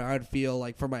disappointment I would feel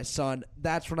for my son,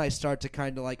 that's when I start to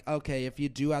kind of okay, if you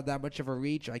do have that much of a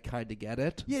reach, I kind of get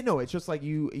it. Yeah, no, it's just they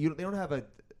don't have a,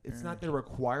 it's not their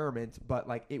requirement, but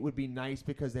it would be nice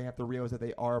because they have to realize that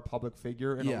they are a public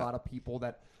figure, and a lot of people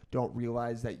that don't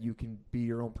realize that you can be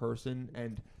your own person,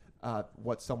 and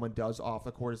what someone does off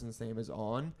the court isn't the same as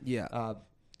on. Yeah.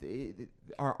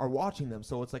 Are watching them.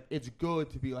 So it's it's good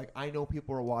to be I know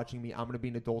people are watching me. I'm going to be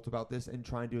an adult about this and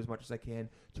try and do as much as I can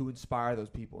to inspire those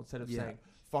people instead of saying,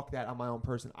 fuck that, I'm my own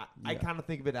person. I kind of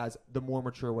think of it as the more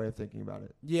mature way of thinking about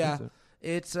it. Yeah.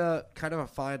 It's a kind of a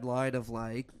fine line of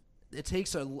it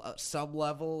takes some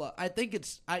level. I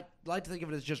like to think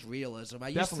of it as just realism. I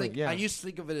used to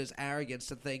think of it as arrogance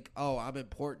to think, oh, I'm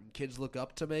important. Kids look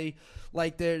up to me.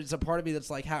 There's a part of me that's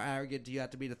how arrogant do you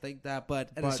have to be to think that?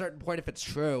 But at a certain point, if it's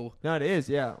true, no, it is.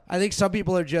 Yeah, I think some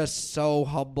people are just so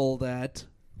humble that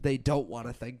they don't want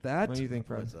to think that. What do you think,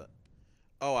 Fred?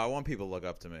 Oh, I want people to look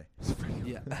up to me.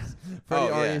 Yeah,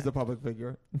 Freddie already is a public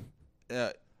figure.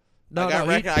 No,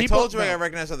 I told you I got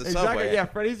recognized on the subway. Yeah,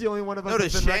 Freddie's the only one of us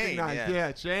that's been Shane, recognized.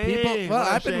 Yeah, Shane.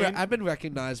 I've been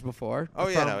recognized before. Oh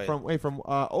yeah,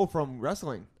 from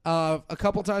wrestling. A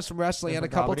couple times from wrestling and a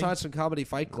from couple comedy? times from Comedy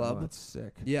Fight Oh, Club. that's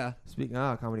sick. Yeah. Speaking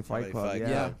Comedy Fight Comedy Club. Fight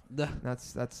Yeah. Yeah.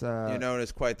 That's You're known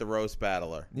as quite the roast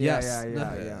battler. yeah, Yes.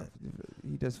 yeah.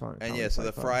 He does fun. And Comedy yeah, so Fight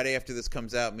the Club. Friday after this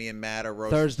comes out, me and Matt are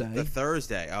roast Thursday. The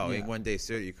Thursday. Oh, Yeah. 1 day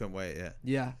sooner. You couldn't wait.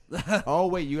 Yeah. Yeah. Oh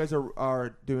wait, you guys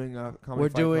are doing a Comedy We're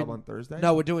Fight doing- Club on Thursday?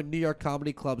 No, we're doing New York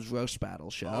Comedy Club's Roast Battle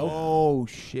Show. Oh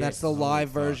shit. That's the Holy live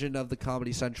fuck. version of the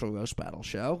Comedy Central Roast Battle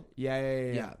Show.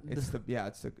 Yeah. Yeah. It's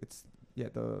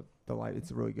the live.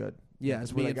 It's really good. Yeah,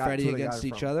 That's it's where me they and got- Freddie that's where they got against it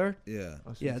each from. other. Yeah.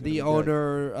 Oh, so Yeah, it's the gonna be good.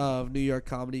 owner of New York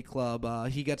Comedy Club,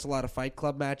 he gets a lot of Fight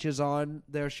Club matches on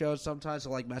their shows sometimes.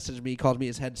 He'll message me, calls me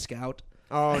his head scout.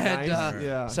 Oh, And, nice.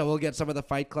 Yeah. So we'll get some of the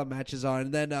Fight Club matches on.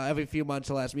 And then every few months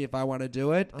he'll ask me if I want to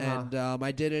do it. Uh-huh. And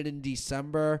I did it in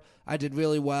December. I did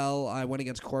really well. I went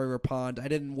against Corey Rapond. I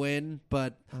didn't win,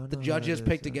 but I the know who judges that is,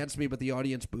 picked yeah. against me, but the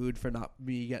audience booed for not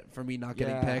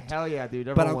getting picked. Hell yeah, dude.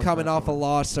 But Everyone I'm wants coming that off a one.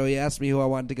 loss, so he asked me who I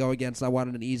wanted to go against, and I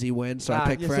wanted an easy win, so I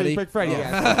picked yeah, Freddie. So you picked Freddie.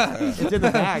 Yeah. Yeah. it's in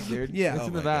the bag, dude. Yeah. It's Oh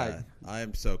in the my bag. God. I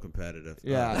am so competitive.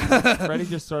 Yeah, Freddie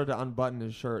just started to unbutton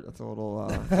his shirt. That's a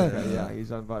little. Yeah,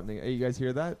 he's unbuttoning. Hey, you guys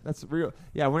hear that? That's real.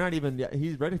 Yeah, we're not even. Yeah,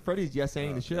 he's ready. Freddie's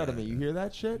yes-saying the shit out of me. You hear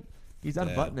that shit? He's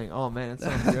unbuttoning. Oh man, that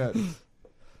sounds good.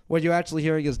 What you're actually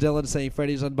hearing is Dylan saying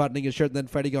Freddie's unbuttoning his shirt, and then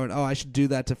Freddie going, "Oh, I should do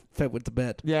that to fit with the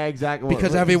bit." Yeah, exactly.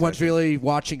 Because everyone's really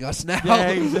watching us now. Yeah,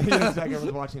 exactly.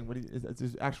 Everyone's watching.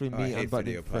 It's actually I me hate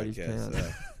video unbuttoning Freddie's podcasts.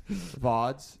 pants.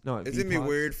 VODs? No, Isn't it VPods?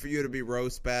 weird for you to be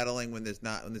roast battling when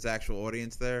there's actual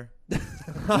audience there?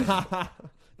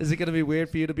 Is it going to be weird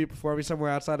for you to be performing somewhere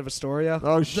outside of Astoria?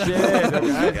 Oh shit,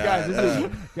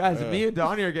 guys! Me and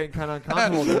Donnie are getting kind of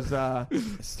uncomfortable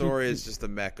because Story is just a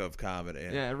mecca of comedy.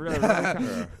 yeah, really.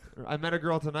 I met a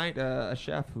girl tonight, a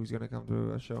chef who's gonna come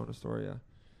to a show in Astoria.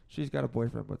 She's got a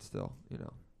boyfriend, but still, you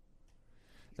know.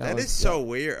 That was- is so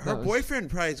weird. Her that was- boyfriend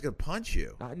probably is gonna punch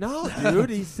you. No,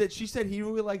 dude. She said he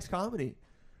really likes comedy,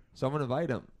 so I'm gonna invite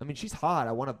him. I mean, she's hot.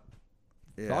 I want to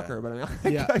fuck her, but I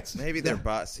mean, Yeah. Maybe they're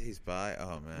he's bi.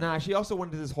 Oh man. Nah, she also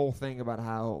went into this whole thing about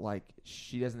how like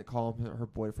she doesn't call him her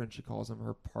boyfriend; she calls him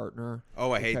her partner.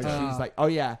 Oh, I hate Because that. she's like, oh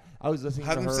yeah, I was listening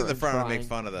Have to them her sit in the and front and make trying-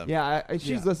 fun of them. Yeah, she's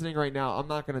Yeah. listening right now. I'm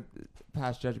not gonna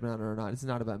pass judgment on her or not. This is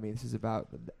not about me. This is about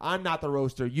I'm not the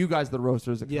roaster. You guys are the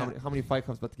roasters. Yeah. How many Fight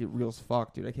Club's about to get real as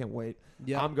fuck, dude? I can't wait.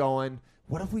 Yeah. I'm going.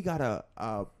 What if we got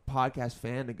a podcast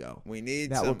fan to go? We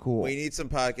need That some. would cool. We need some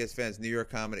podcast fans. New York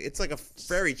comedy. It's like a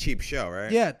very cheap show, right?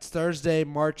 Yeah, it's Thursday,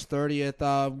 March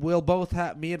 30th. We'll both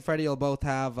have me and Freddie will both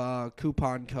have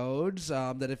coupon codes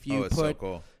that if you it's put so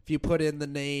cool. if you put in the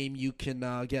name, you can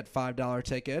get $5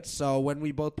 tickets. So when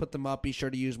we both put them up, be sure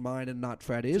to use mine and not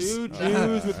Freddie's. Two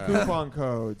Jews with coupon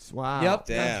codes. Wow. Yep. That's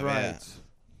Damn, right. yeah.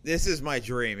 This is my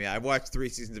dream. Yeah, I watched 3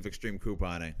 seasons of Extreme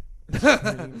Couponing.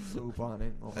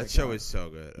 Couponing. Oh my That show God. is so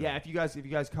good. Yeah, if you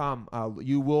guys come,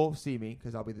 you will see me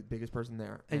because I'll be the biggest person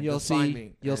there, And you'll just find see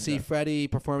me. you'll And, see Freddie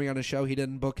performing on a show he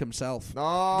didn't book himself.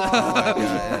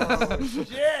 Oh,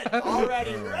 shit!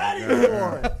 Already ready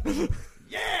for it.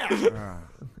 Yeah.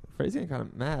 Freddie's getting kind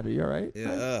of mad. Are you all right?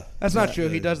 Yeah. That's not true.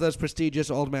 He does those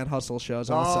prestigious old man hustle shows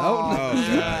also. Oh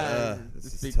man. god,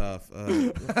 this Big- is tough.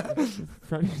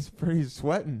 Freddie's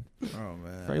sweating. Oh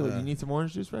man. Freddie, you need some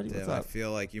orange juice, Freddie? Damn, What's I up?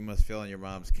 feel like you must feel on your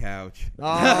mom's couch.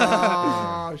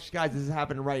 Oh, guys, this is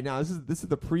happening right now. This is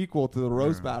the prequel to the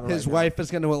roast battle. His right wife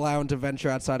is going to allow him to venture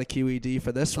outside of QED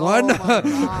for this now. one. Oh my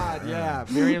God! Yeah,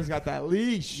 Miriam's got that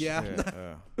leash. Yeah.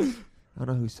 I don't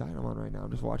know whose side I'm on right now.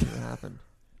 I'm just watching it happen.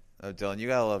 Oh, Dylan, you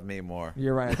gotta love me more.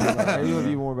 You're right. I love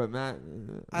you more, but Matt.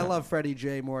 I love Freddie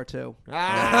J more too.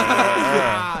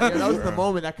 Yeah, that was the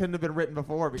moment that couldn't have been written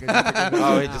before because. you figured this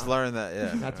Oh, he out. just learned that.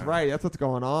 Yeah. That's right. That's what's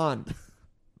going on.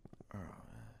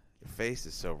 Your face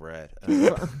is so red.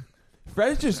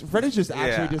 Fred is just Yeah,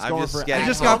 actually just I'm going just for. getting I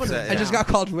just upset, got I just got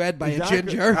called red by Exactly. a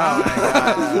ginger. Oh my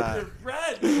god.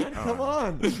 Fred, man, come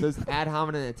on. Those ad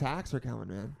hominem attacks are coming,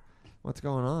 man. What's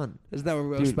going on? Isn't that what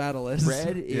roast Dude, battle is?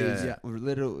 Fred is Yeah.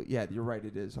 literally. Yeah, you're right.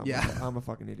 It is. Yeah. I'm a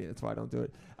fucking idiot. That's why I don't do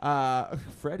it.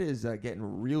 Fred is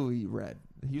getting really red.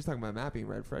 He was talking about Matt being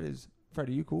red. Fred,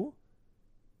 are you cool?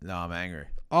 No, I'm angry.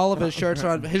 All of his shirts are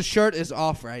on. His shirt is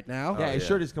off right now. Yeah, his yeah.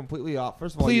 shirt is completely off.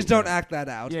 First of all, Please you- don't act that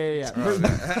out. Yeah.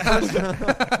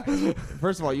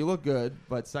 First of all, you look good,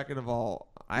 but second of all,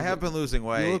 I have been losing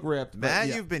weight. You look ripped, but Matt,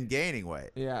 yeah. you've been gaining weight.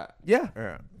 Yeah, Yeah.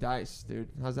 Yeah. dice, dude.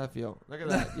 How's that feel? Look at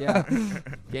that. Yeah,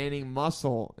 gaining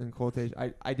muscle in quotation.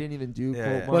 I didn't even do Yeah, quote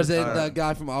yeah. marks. Was it the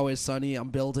guy from Always Sunny? I'm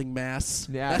building mass.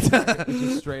 Yeah, it's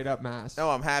just straight up mass. No,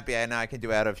 I'm happy. Now I can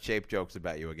do out of shape jokes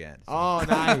about you again. Oh,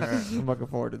 nice. I'm looking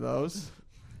forward to those.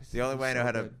 The only way I know So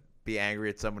how to good. be angry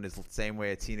at someone is the same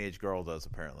way a teenage girl does,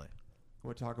 apparently.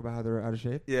 We'll talk about how they're out of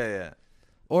shape. Yeah, yeah.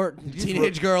 or you just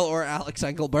teenage girl or Alex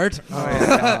Engelbert. Oh,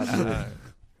 God,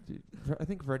 dude. I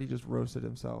think Freddie just roasted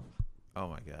himself. Oh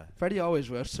my god. Freddie always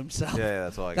roasts himself. Yeah,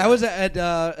 that's all I got. That was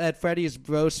at Freddie's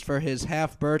roast for his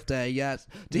half birthday. Yes.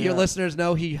 Do your Yeah. listened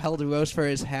know he held a roast for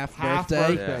his half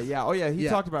birthday? birthday. Yeah. Oh yeah. He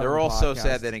Yeah. talked about. it They're on all the so podcast.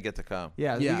 sad they didn't get to come.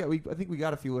 Yeah. Yeah. I think we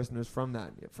got a few listeners from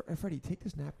that. Yeah, Freddie, take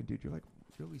this napkin, dude. You're like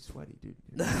really sweaty, dude.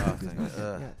 Oh, Take this thank napkin.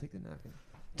 God. Yeah. Take the napkin.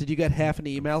 Did you get half an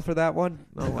email for that one?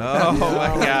 Oh Oh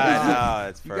my god, no,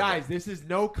 it's You perfect. guys, this is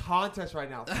no contest right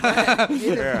now. Hit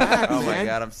him Sure. back, Oh my man.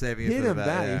 god, I'm saving it Hit for the him back.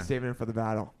 battle. He's saving it for the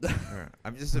battle. Sure.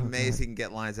 I'm just amazed he can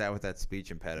get lines out with that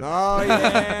speech impediment. Oh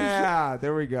yeah,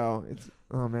 there we go.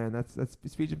 Oh man, that's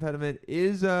speech impediment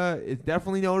is it's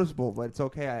definitely noticeable, but it's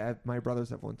okay. My brothers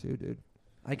have one too, dude.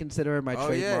 I consider it my Oh,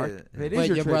 trademark. yeah. It is Wait,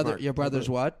 your your brother? trademark. Your brother's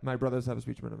what? My brothers have a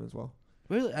speech impediment as well.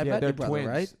 Really? I yeah, met they're your brother, twins.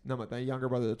 right? No, my younger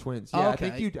brother, are twins. Oh, Yeah, okay. I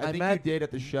think I you met did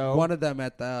at the show. One of them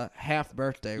at the half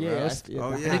birthday roast.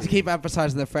 Oh, I yeah. need to keep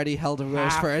emphasizing that Freddie held a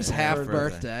roast for his half birthday.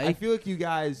 birthday. I feel like you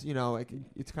guys, like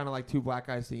it's kind of like two black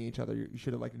guys seeing each other. You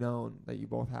should have like known that you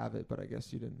both have it, but I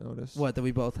guess you didn't notice. What, that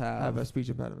we both Have have? a speech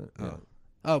impediment. Oh. Yeah.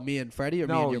 Oh, me and Freddie or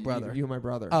me No, and your brother? You and my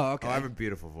brother. Oh, okay. Oh, I have a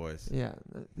beautiful voice. Yeah,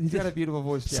 he's got a beautiful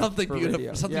voice. Jeff, Something for beautiful.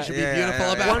 radio. Something Yeah, should yeah, be beautiful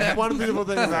yeah, about him. one beautiful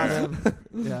thing about him.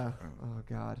 Yeah. Oh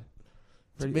God.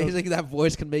 It's amazing that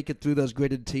voice can make it through those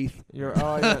gritted teeth. You're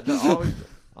they're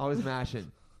always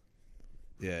mashing.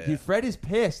 Yeah. Dude, Fred is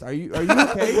pissed. Are you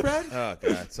okay, Fred? Oh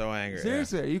god, so angry.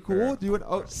 Seriously, are you cool? Yeah. Do you want?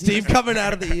 Oh, Steve coming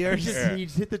out of the he ears.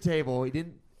 just hit the table. He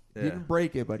didn't Yeah. didn't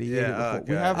break it, but he hit it. Yeah, oh, before.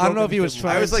 We God. have I don't know broken if he was the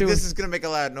trying I was like, to- this is gonna make a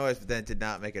loud noise, but then it did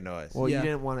not make a noise. Well, Yeah. you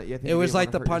didn't want to. It was like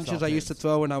the punches I used to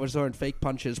throw when I was throwing fake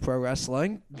punches pro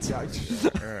wrestling.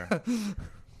 Sure.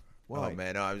 Why? Oh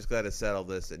man, no, I'm just glad to settle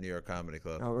this at New York Comedy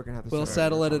Club. No, we're gonna have to. We'll start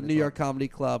settle it at Comedy New York Club. Comedy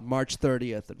Club, March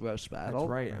 30th at Roast Battle. That's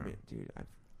right. Yeah. I mean, dude,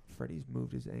 Freddie's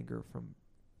moved his anger from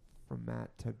Matt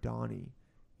to Donnie.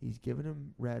 He's given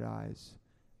him red eyes.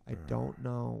 I don't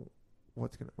know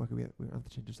what's gonna. What can we have to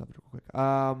change the subject real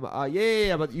quick.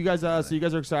 Yeah. But you guys, so you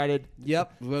guys are excited.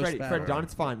 Yep, Roast Battle. Fred, Don,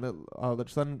 it's fine.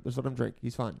 Let's let him drink.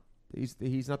 He's fine.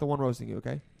 He's not the one roasting you.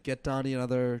 Okay. Get Donnie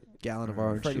another gallon of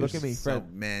orange Freddie, juice. look at me, So,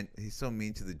 Fred. man, he's so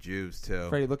mean to the Jews too.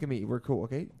 Freddie, look at me. We're cool.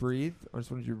 Okay. Breathe. I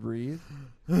just wanted you to breathe.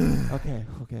 Okay.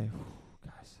 Guys,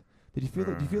 do you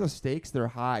feel the stakes? They're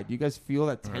high. Do you guys feel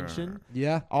that tension?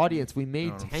 Yeah. Audience, we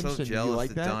made Oh, I'm tension. so Do you jealous like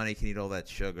that that? Donnie can eat all that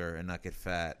sugar and not get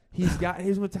fat. He's got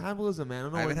his metabolism, man. I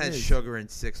don't know I what haven't it had is. sugar in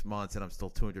 6 months, and I'm still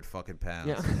 200 fucking pounds.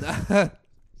 Yeah.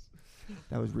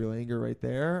 That was real anger right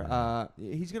there.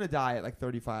 He's gonna die at like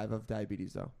 35 of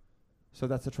diabetes, though. So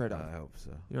that's a trade-off. I hope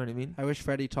so. You know what I mean? I wish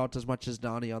Freddie talked as much as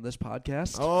Donnie on this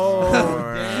podcast. Oh,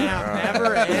 damn!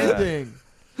 Never ending.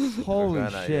 Holy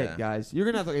gonna, shit, yeah. guys! You're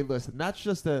gonna have to listen. That's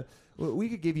just a. We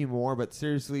could give you more, but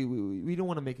seriously, we don't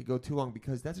want to make it go too long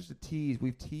because that's just a tease.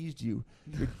 We've teased you.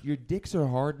 Your dicks are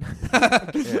hard.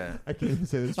 Yeah. I can't even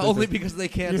say this. Only because they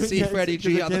can't see Freddie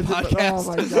G on the Oh my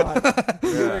podcast. god!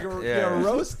 Yeah. Your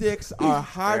roast sticks are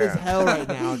hard as Yeah. hell right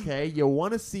now. Okay, you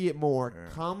want to see it more? Yeah.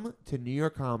 Come to New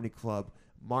York Comedy Club,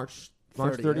 March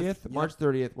 30th. 30th. Yep. March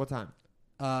 30th. What time?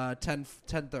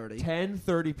 10:30.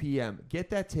 10:30 p.m. Get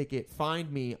that ticket.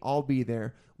 Find me. I'll be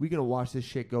there. We're gonna watch this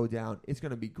shit go down. It's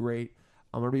gonna be great.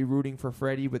 I'm gonna be rooting for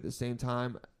Freddie, but at the same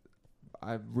time,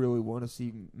 I really want to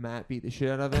see Matt beat the shit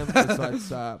out of him.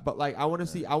 But like, I want to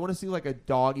see like a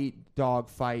dog eat dog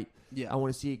fight. Yeah. I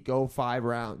want to see it go 5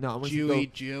 rounds. No, I want to see Jew it go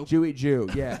eat Jew. Jew eat Jew.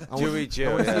 Yeah, Jew eat Jew,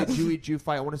 I want to yeah. see a Jew eat Jew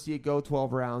fight. I want to see it go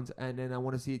 12 rounds, and then I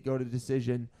want to see it go to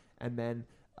decision, and then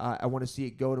I want to see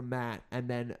it go to Matt, and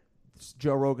then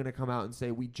Joe Rogan to come out and say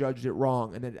we judged it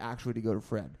wrong, and then actually to go to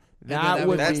Fred. then That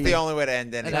would That's be the only way to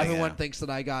end And anything. everyone yeah. thinks that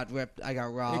I got ripped. I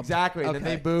got robbed. exactly. And then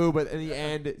they Okay. boo, but in the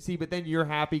end, see. But then you're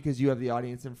happy because you have the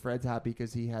audience, and Fred's happy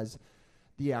because he has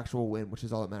the actual win, which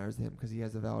is all that matters to him because he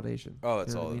has the validation. Oh, that's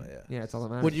You know all what I that- mean? yeah. Yeah, it's all that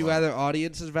matters. Would you rather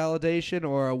audience's validation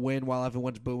or a win while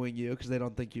everyone's booing you because they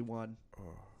don't think you won?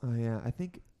 Oh yeah, I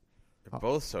think. They're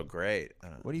both so great. I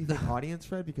don't know. What do you think, audience,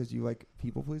 Fred? Because you like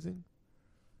people pleasing.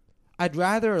 I'd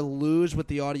rather lose with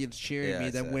the audience cheering Yeah, me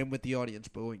that's than it. win with the audience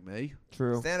booing me.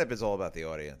 True. Stand up is all about the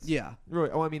audience. Yeah.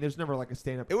 Really? Oh, I mean, there's never like a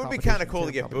stand-up. It would be competition. kinda cool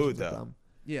to Stand-up get booed, competitions are though. dumb.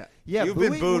 Yeah. Yeah, You've been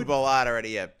booing booed would- a lot already.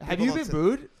 Yeah. Have People you don't been say-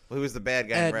 booed? Who was the bad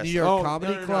guy in At New wrestling? York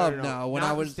Comedy Club? No, when Not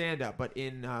I was- stand-up, but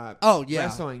in Oh yeah.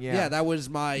 wrestling. Yeah, Yeah, that was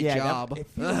my yeah, job. it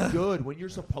feels good when you're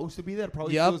supposed to be there. It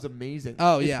probably Yep. feels amazing.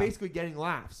 Oh, it's yeah. basically getting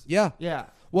laughs. Yeah. Yeah.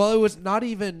 Well, it was not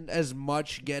even as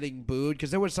much getting booed because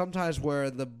there were some times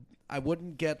where I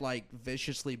wouldn't get like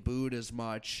viciously booed as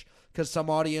much because some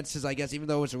audiences, I guess, even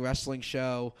though it was a wrestling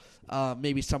show,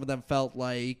 maybe some of them felt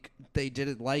like they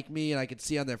didn't like me, and I could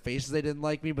see on their faces they didn't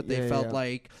like me, but they felt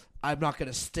like I'm not going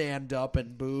to stand up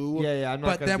and boo. Yeah, I'm not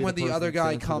But gonna then be when the the person other that guy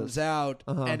stands for comes this. out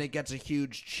Uh-huh. and it gets a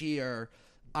huge cheer,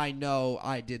 I know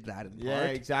I did that in part. Yeah,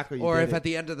 exactly. You Or did if it. at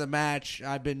the end of the match,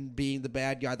 I've been being the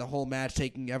bad guy the whole match,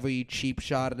 taking every cheap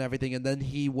shot and everything, and then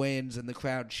he wins and the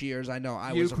crowd cheers, I know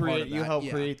I was a part of that. You helped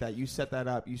Yeah. create that. You set that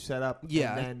up. You set up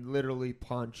Yeah. and then literally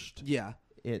punched Yeah.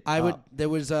 it I would. up. There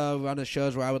was a run of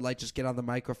shows where I would like just get on the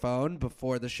microphone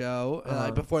before the show,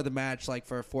 before the match, like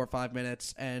for 4 or 5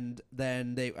 minutes, and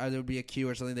then there would be a cue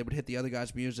or something. They would hit the other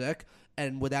guy's music,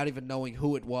 and without even knowing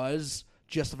who it was,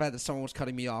 just the fact that someone was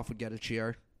cutting me off would get a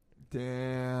cheer,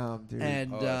 Damn, dude.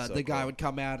 and that's so the guy cool. would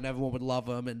come out, and everyone would love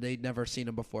him, and they'd never seen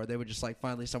him before. They would just like,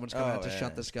 finally, someone's coming out to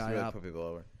shut this guy really up. Put people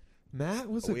over. Matt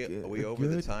was Are a we- good. are we a over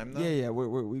the good- time, though? Yeah,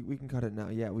 we can cut it now.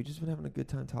 Yeah, we just been having a good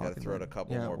time talking. throw out man. a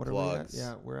couple yeah, more what are we at? plugs.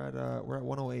 Yeah, we're at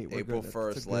 108. We're April good.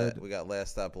 That's 1st, a good- we got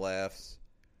Last Stop Laughs.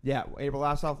 Yeah, April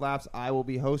Last Off Laps. I will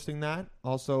be hosting that.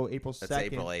 Also, April That's 2nd.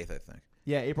 April 8th, I think.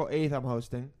 Yeah, April 8th. I'm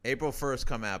hosting. April 1st,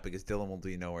 come out because Dylan will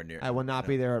be nowhere near. I will not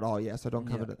be there at all. Yeah, so don't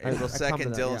come Yeah. to the April I come to 2nd,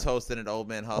 that, Dylan's yeah. hosting at Old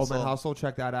Man Hustle. Old Man Hustle.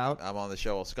 Check that out. I'm on the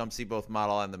show. We'll come see both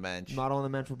Model and the Mensch. Model and the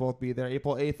Mensch will both be there.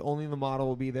 April 8th, only the Model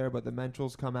will be there, but the Mensch will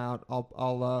come out.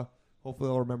 I'll hopefully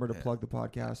I'll remember to Yeah. plug the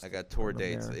podcast. I got tour when I'm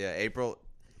dates. there. Yeah,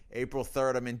 April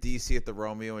 3rd, I'm in DC at the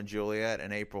Romeo and Juliet,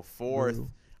 and April 4th.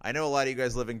 Ooh. I know a lot of you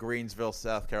guys live in Greensville,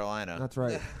 South Carolina. That's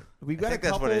right. We've got think a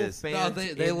that's couple what it is. fans No,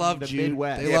 they in love the Jude.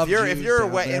 Midwest. They Yeah, love if Jews you're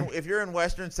out there. if you're in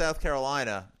Western South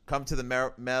Carolina, come to the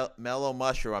Mellow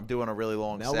Mushroom. I'm doing a really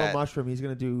long Mellow set, Mushroom. He's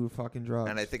gonna do fucking drugs.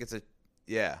 and I think it's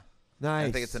nice.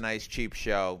 I think it's a nice cheap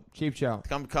show. cheap show.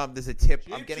 Come. There's a tip.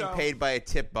 I'm Cheap getting show. paid by a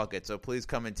tip bucket, so please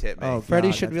come and tip me. Oh, Freddie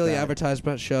God, should that's really bad. advertise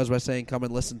about shows by saying, "Come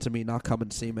and listen to me, not come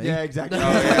and see me." Yeah, exactly. Oh,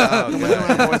 yeah. Oh, Come good.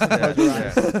 on, voice and Yeah,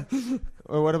 pleasure. yeah.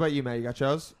 Well, what about you, Matt? You got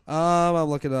shows? I'm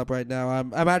looking it up right now.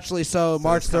 I'm actually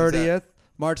March this comes 30th.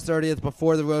 March 30th,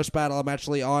 before the roast battle, I'm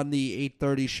actually on the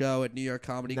 8:30 show at New York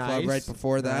Comedy Club. Nice. Right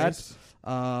before that,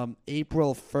 Nice.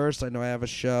 April 1st, I know I have a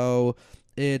show.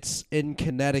 It's in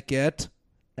Connecticut,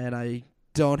 and I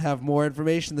don't have more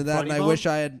information than that. Funny and I Bone? wish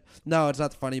I had. No, it's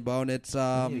not the Funny Bone. It's You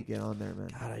need to get on there, man.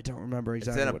 God, I don't remember It's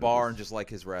exactly. in a what it bar is. and just like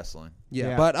his wrestling. Yeah,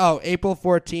 Yeah. but April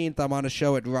 14th, I'm on a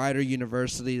show at Rider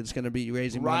University. It's going to be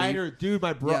raising money. Ryder, dude,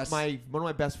 my Yes. one of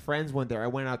my best friends went there. I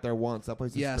went out there once. That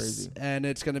place is Yes, crazy. and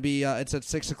it's going to be it's at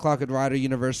 6:00 at Rider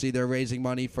University. They're raising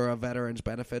money for a veterans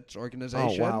benefits Oh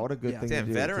organization. wow, what a good Yeah. thing Damn, to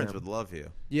do. veterans Tim. would love you.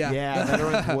 Yeah, Yeah,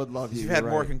 veterans would love you. You've had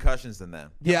You're more right. concussions than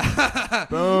them. yeah.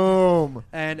 Boom.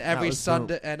 And That every was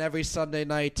Sunday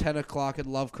night, 10:00 at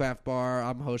Lovecraft Bar,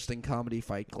 I'm hosting Comedy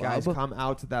Fight Club. Guys, come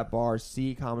out to that bar.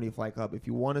 See Comedy Flight Club. If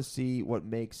you want to see what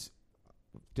makes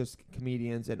just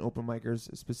comedians and open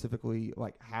micers specifically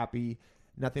like happy,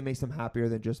 nothing makes them happier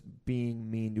than just being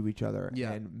mean to each other.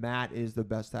 Yeah. And Matt is the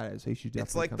best at it, so you should definitely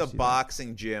It's like come the see that.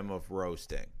 boxing gym of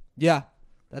roasting. Yeah,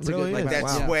 that's Really a good is. Like like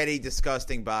that Wow. sweaty,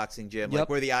 disgusting boxing gym. Yep. Like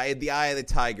where the eye of the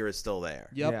tiger is still there.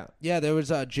 Yep. Yeah. Yeah, there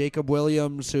was Jacob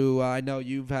Williams, who I know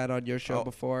you've had on your show Oh,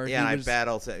 before. Yeah, and he I was,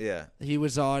 battled. Yeah. He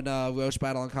was on Roast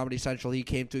Battle on Comedy Central. He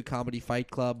came to Comedy Fight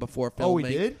Club before Oh, he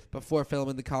filming. did? Before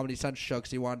filming the Comedy Central show,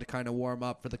 because he wanted to kind of warm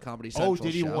up for the Comedy Oh, Central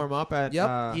did he show. warm up at?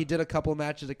 Yep, he did a couple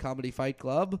matches at Comedy Fight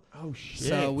Club. Oh shit.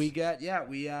 So we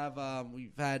have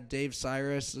we've had Dave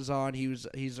Cyrus is on. He's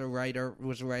a writer,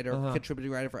 Uh-huh.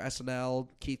 contributing writer for SNL.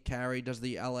 Keith Carey does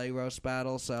the LA roast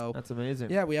battle. So That's amazing.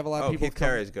 yeah, we have a lot of Oh, people. Keith come,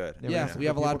 Carey's good. Yeah, yeah, we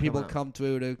have a good lot of people people come come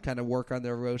through to kind of work on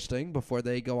their roasting before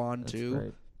they go on That's to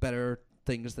great. better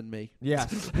things than me. Yeah,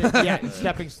 yeah,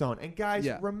 stepping stone. And guys,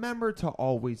 Yeah. remember to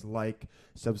always like,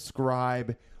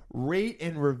 subscribe, rate,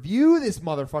 and review this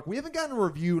motherfucker. We haven't gotten a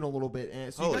review in a little bit,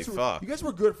 and so Holy fuck. you guys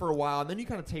were good for a while, and then you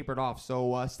kind of tapered off.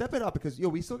 So step it up because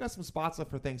we still got some spots left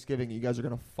for Thanksgiving. You guys are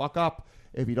gonna fuck up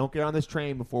if you don't get on this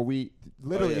train before we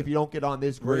literally. Oh, yeah. If you don't get on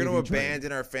this, We're going to gravy train.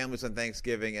 abandon our families on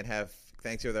Thanksgiving and have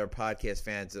Thanksgiving with our podcast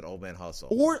fans at Old Man Hustle.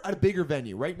 or at a bigger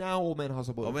venue. Right now, Old Man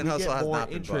Hustle. But Old if Man we Hustle get has more not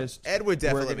been booked. interest. Ed would we're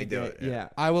definitely gonna be doing get- it. Yeah.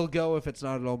 I will go if it's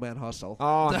not an Old Man Hustle.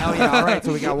 Oh, hell yeah. All right,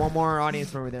 so we got one more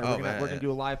audience member there. Oh, We're man, going to yeah.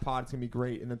 do a live pod. It's going to be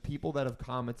great. And the people that have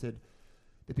commented,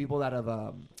 the people that have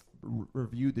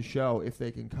reviewed the show, if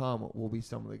they can come, will be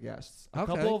some of the guests. A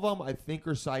Okay. couple of them, I think,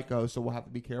 are psycho, so we'll have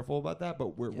to be careful about that.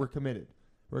 But we're committed.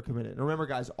 We're committed. And remember,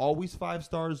 guys, always 5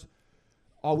 stars.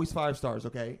 Always 5 stars,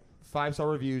 okay? 5-star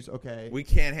reviews. Okay. We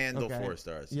can't handle Okay. 4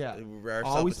 stars. Yeah. Our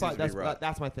Always self-esteem 5. should be rough.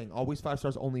 That's my thing. Always 5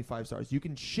 stars. Only 5 stars. You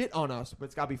can shit on us, but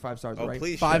it's got to be 5 stars, Oh, right?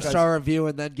 please. 5-star review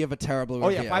and then give a terrible Oh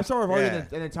review. yeah, 5-star review, Yeah. and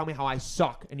then tell me how I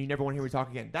suck, and you never want to hear me talk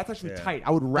again. That's actually Yeah. tight.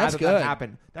 I would rather good. that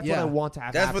happen. That's what Yeah. I want to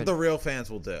have. That's happen. what the real fans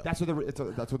will do. That's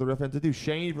what that's what the real fans will do.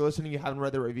 Shane, if you're listening, you haven't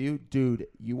read the review, dude.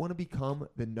 You want to become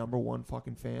the #1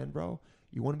 fucking fan, bro.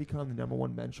 You want to become the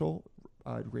 #1 menschel.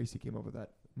 Gracie came up with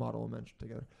that model and mensch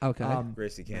together. Okay.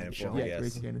 Gracie Cannon, Yeah, former guest.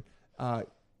 Gracie Cannon.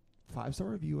 5-star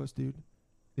review us, dude.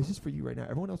 This is for you right now.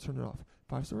 Everyone else turn it off.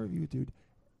 5-star review, dude.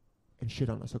 And shit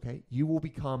on us, okay? You will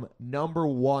become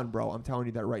 #1, bro. I'm telling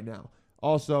you that right now.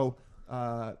 Also,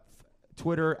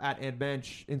 Twitter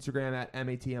 @AndBench, Instagram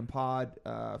 @MATMPod,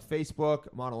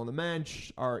 Facebook, Model on the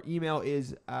Mensch. Our email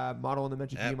is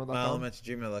modelonthemensch@gmail.com.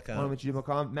 modelonthenmensch@gmail.com.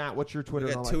 modelonthenmensch@gmail.com. Matt, what's your Twitter?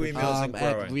 We and got all 2 that good emails. stuff? and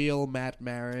At growing. Real Matt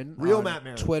Marin. Real on Matt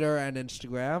Marin. Twitter and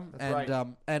Instagram. That's right.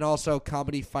 And also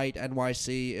Comedy Fight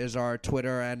NYC is our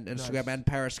Twitter and Instagram Nice. and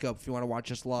Periscope if you want to watch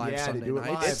us live Yeah, they Sunday do it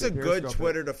nights. live. It's a good Periscope.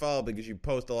 Twitter to follow because you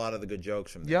post a lot of the good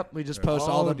jokes from there. Yep, we just post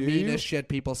all Oh, the do you? meanest shit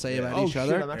people say Yeah. about Oh, each shit,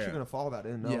 other. I'm actually Yeah. going to follow that. I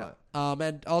didn't know Yeah. that.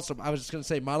 And also, I was just going to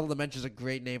say, Model of the Mensch is a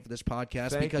great name for this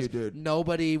podcast Thank because you, dude.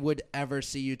 nobody would ever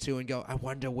see you two and go, I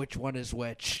wonder which one is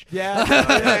which. Yeah,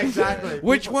 yeah, exactly.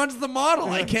 Which one's the model?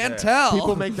 I can't Yeah. tell.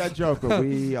 People make that joke, but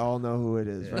we all know who it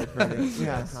is, right, Freddie?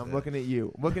 Yeah, I'm looking at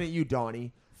you. I'm looking at you,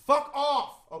 Donnie. Fuck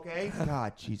off, okay?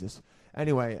 God, Jesus.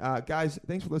 Anyway, guys,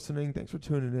 thanks for listening. Thanks for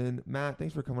tuning in. Matt,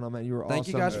 thanks for coming on, man. You were Thank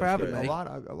awesome. you guys for having good. me. A lot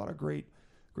of great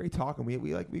talking.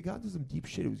 We got into some deep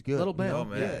shit. It was good. Little bit. you know? Oh,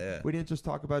 man, yeah. We didn't just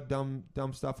talk about dumb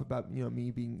stuff about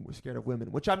me being scared of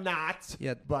women, which I'm not.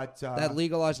 Yeah, But that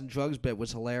legalizing drugs bit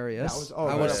was hilarious. that was,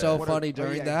 I was yeah. so what funny oh,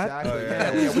 during yeah, that. Exactly. Oh,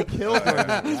 yeah. Yeah, we killed during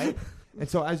that, right? And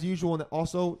so, as usual, and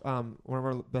also one of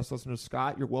our best listeners,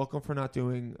 Scott, you're welcome for not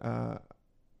doing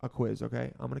a quiz.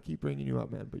 Okay, I'm gonna keep bringing you up,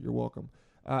 man, but you're welcome.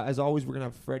 As always, we're gonna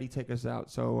have Freddie take us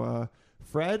out. So,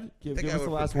 Fred, give I think us I the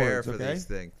would last prepare words. for Okay, these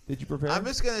things. did you prepare? I'm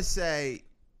just gonna say,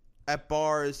 at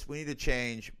bars, we need to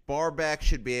change. Barback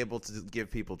should be able to give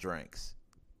people drinks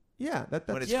yeah, when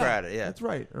that's it's yeah. crowded. Yeah, that's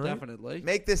right. All right. Definitely.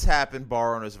 make this happen,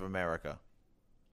 bar owners of America.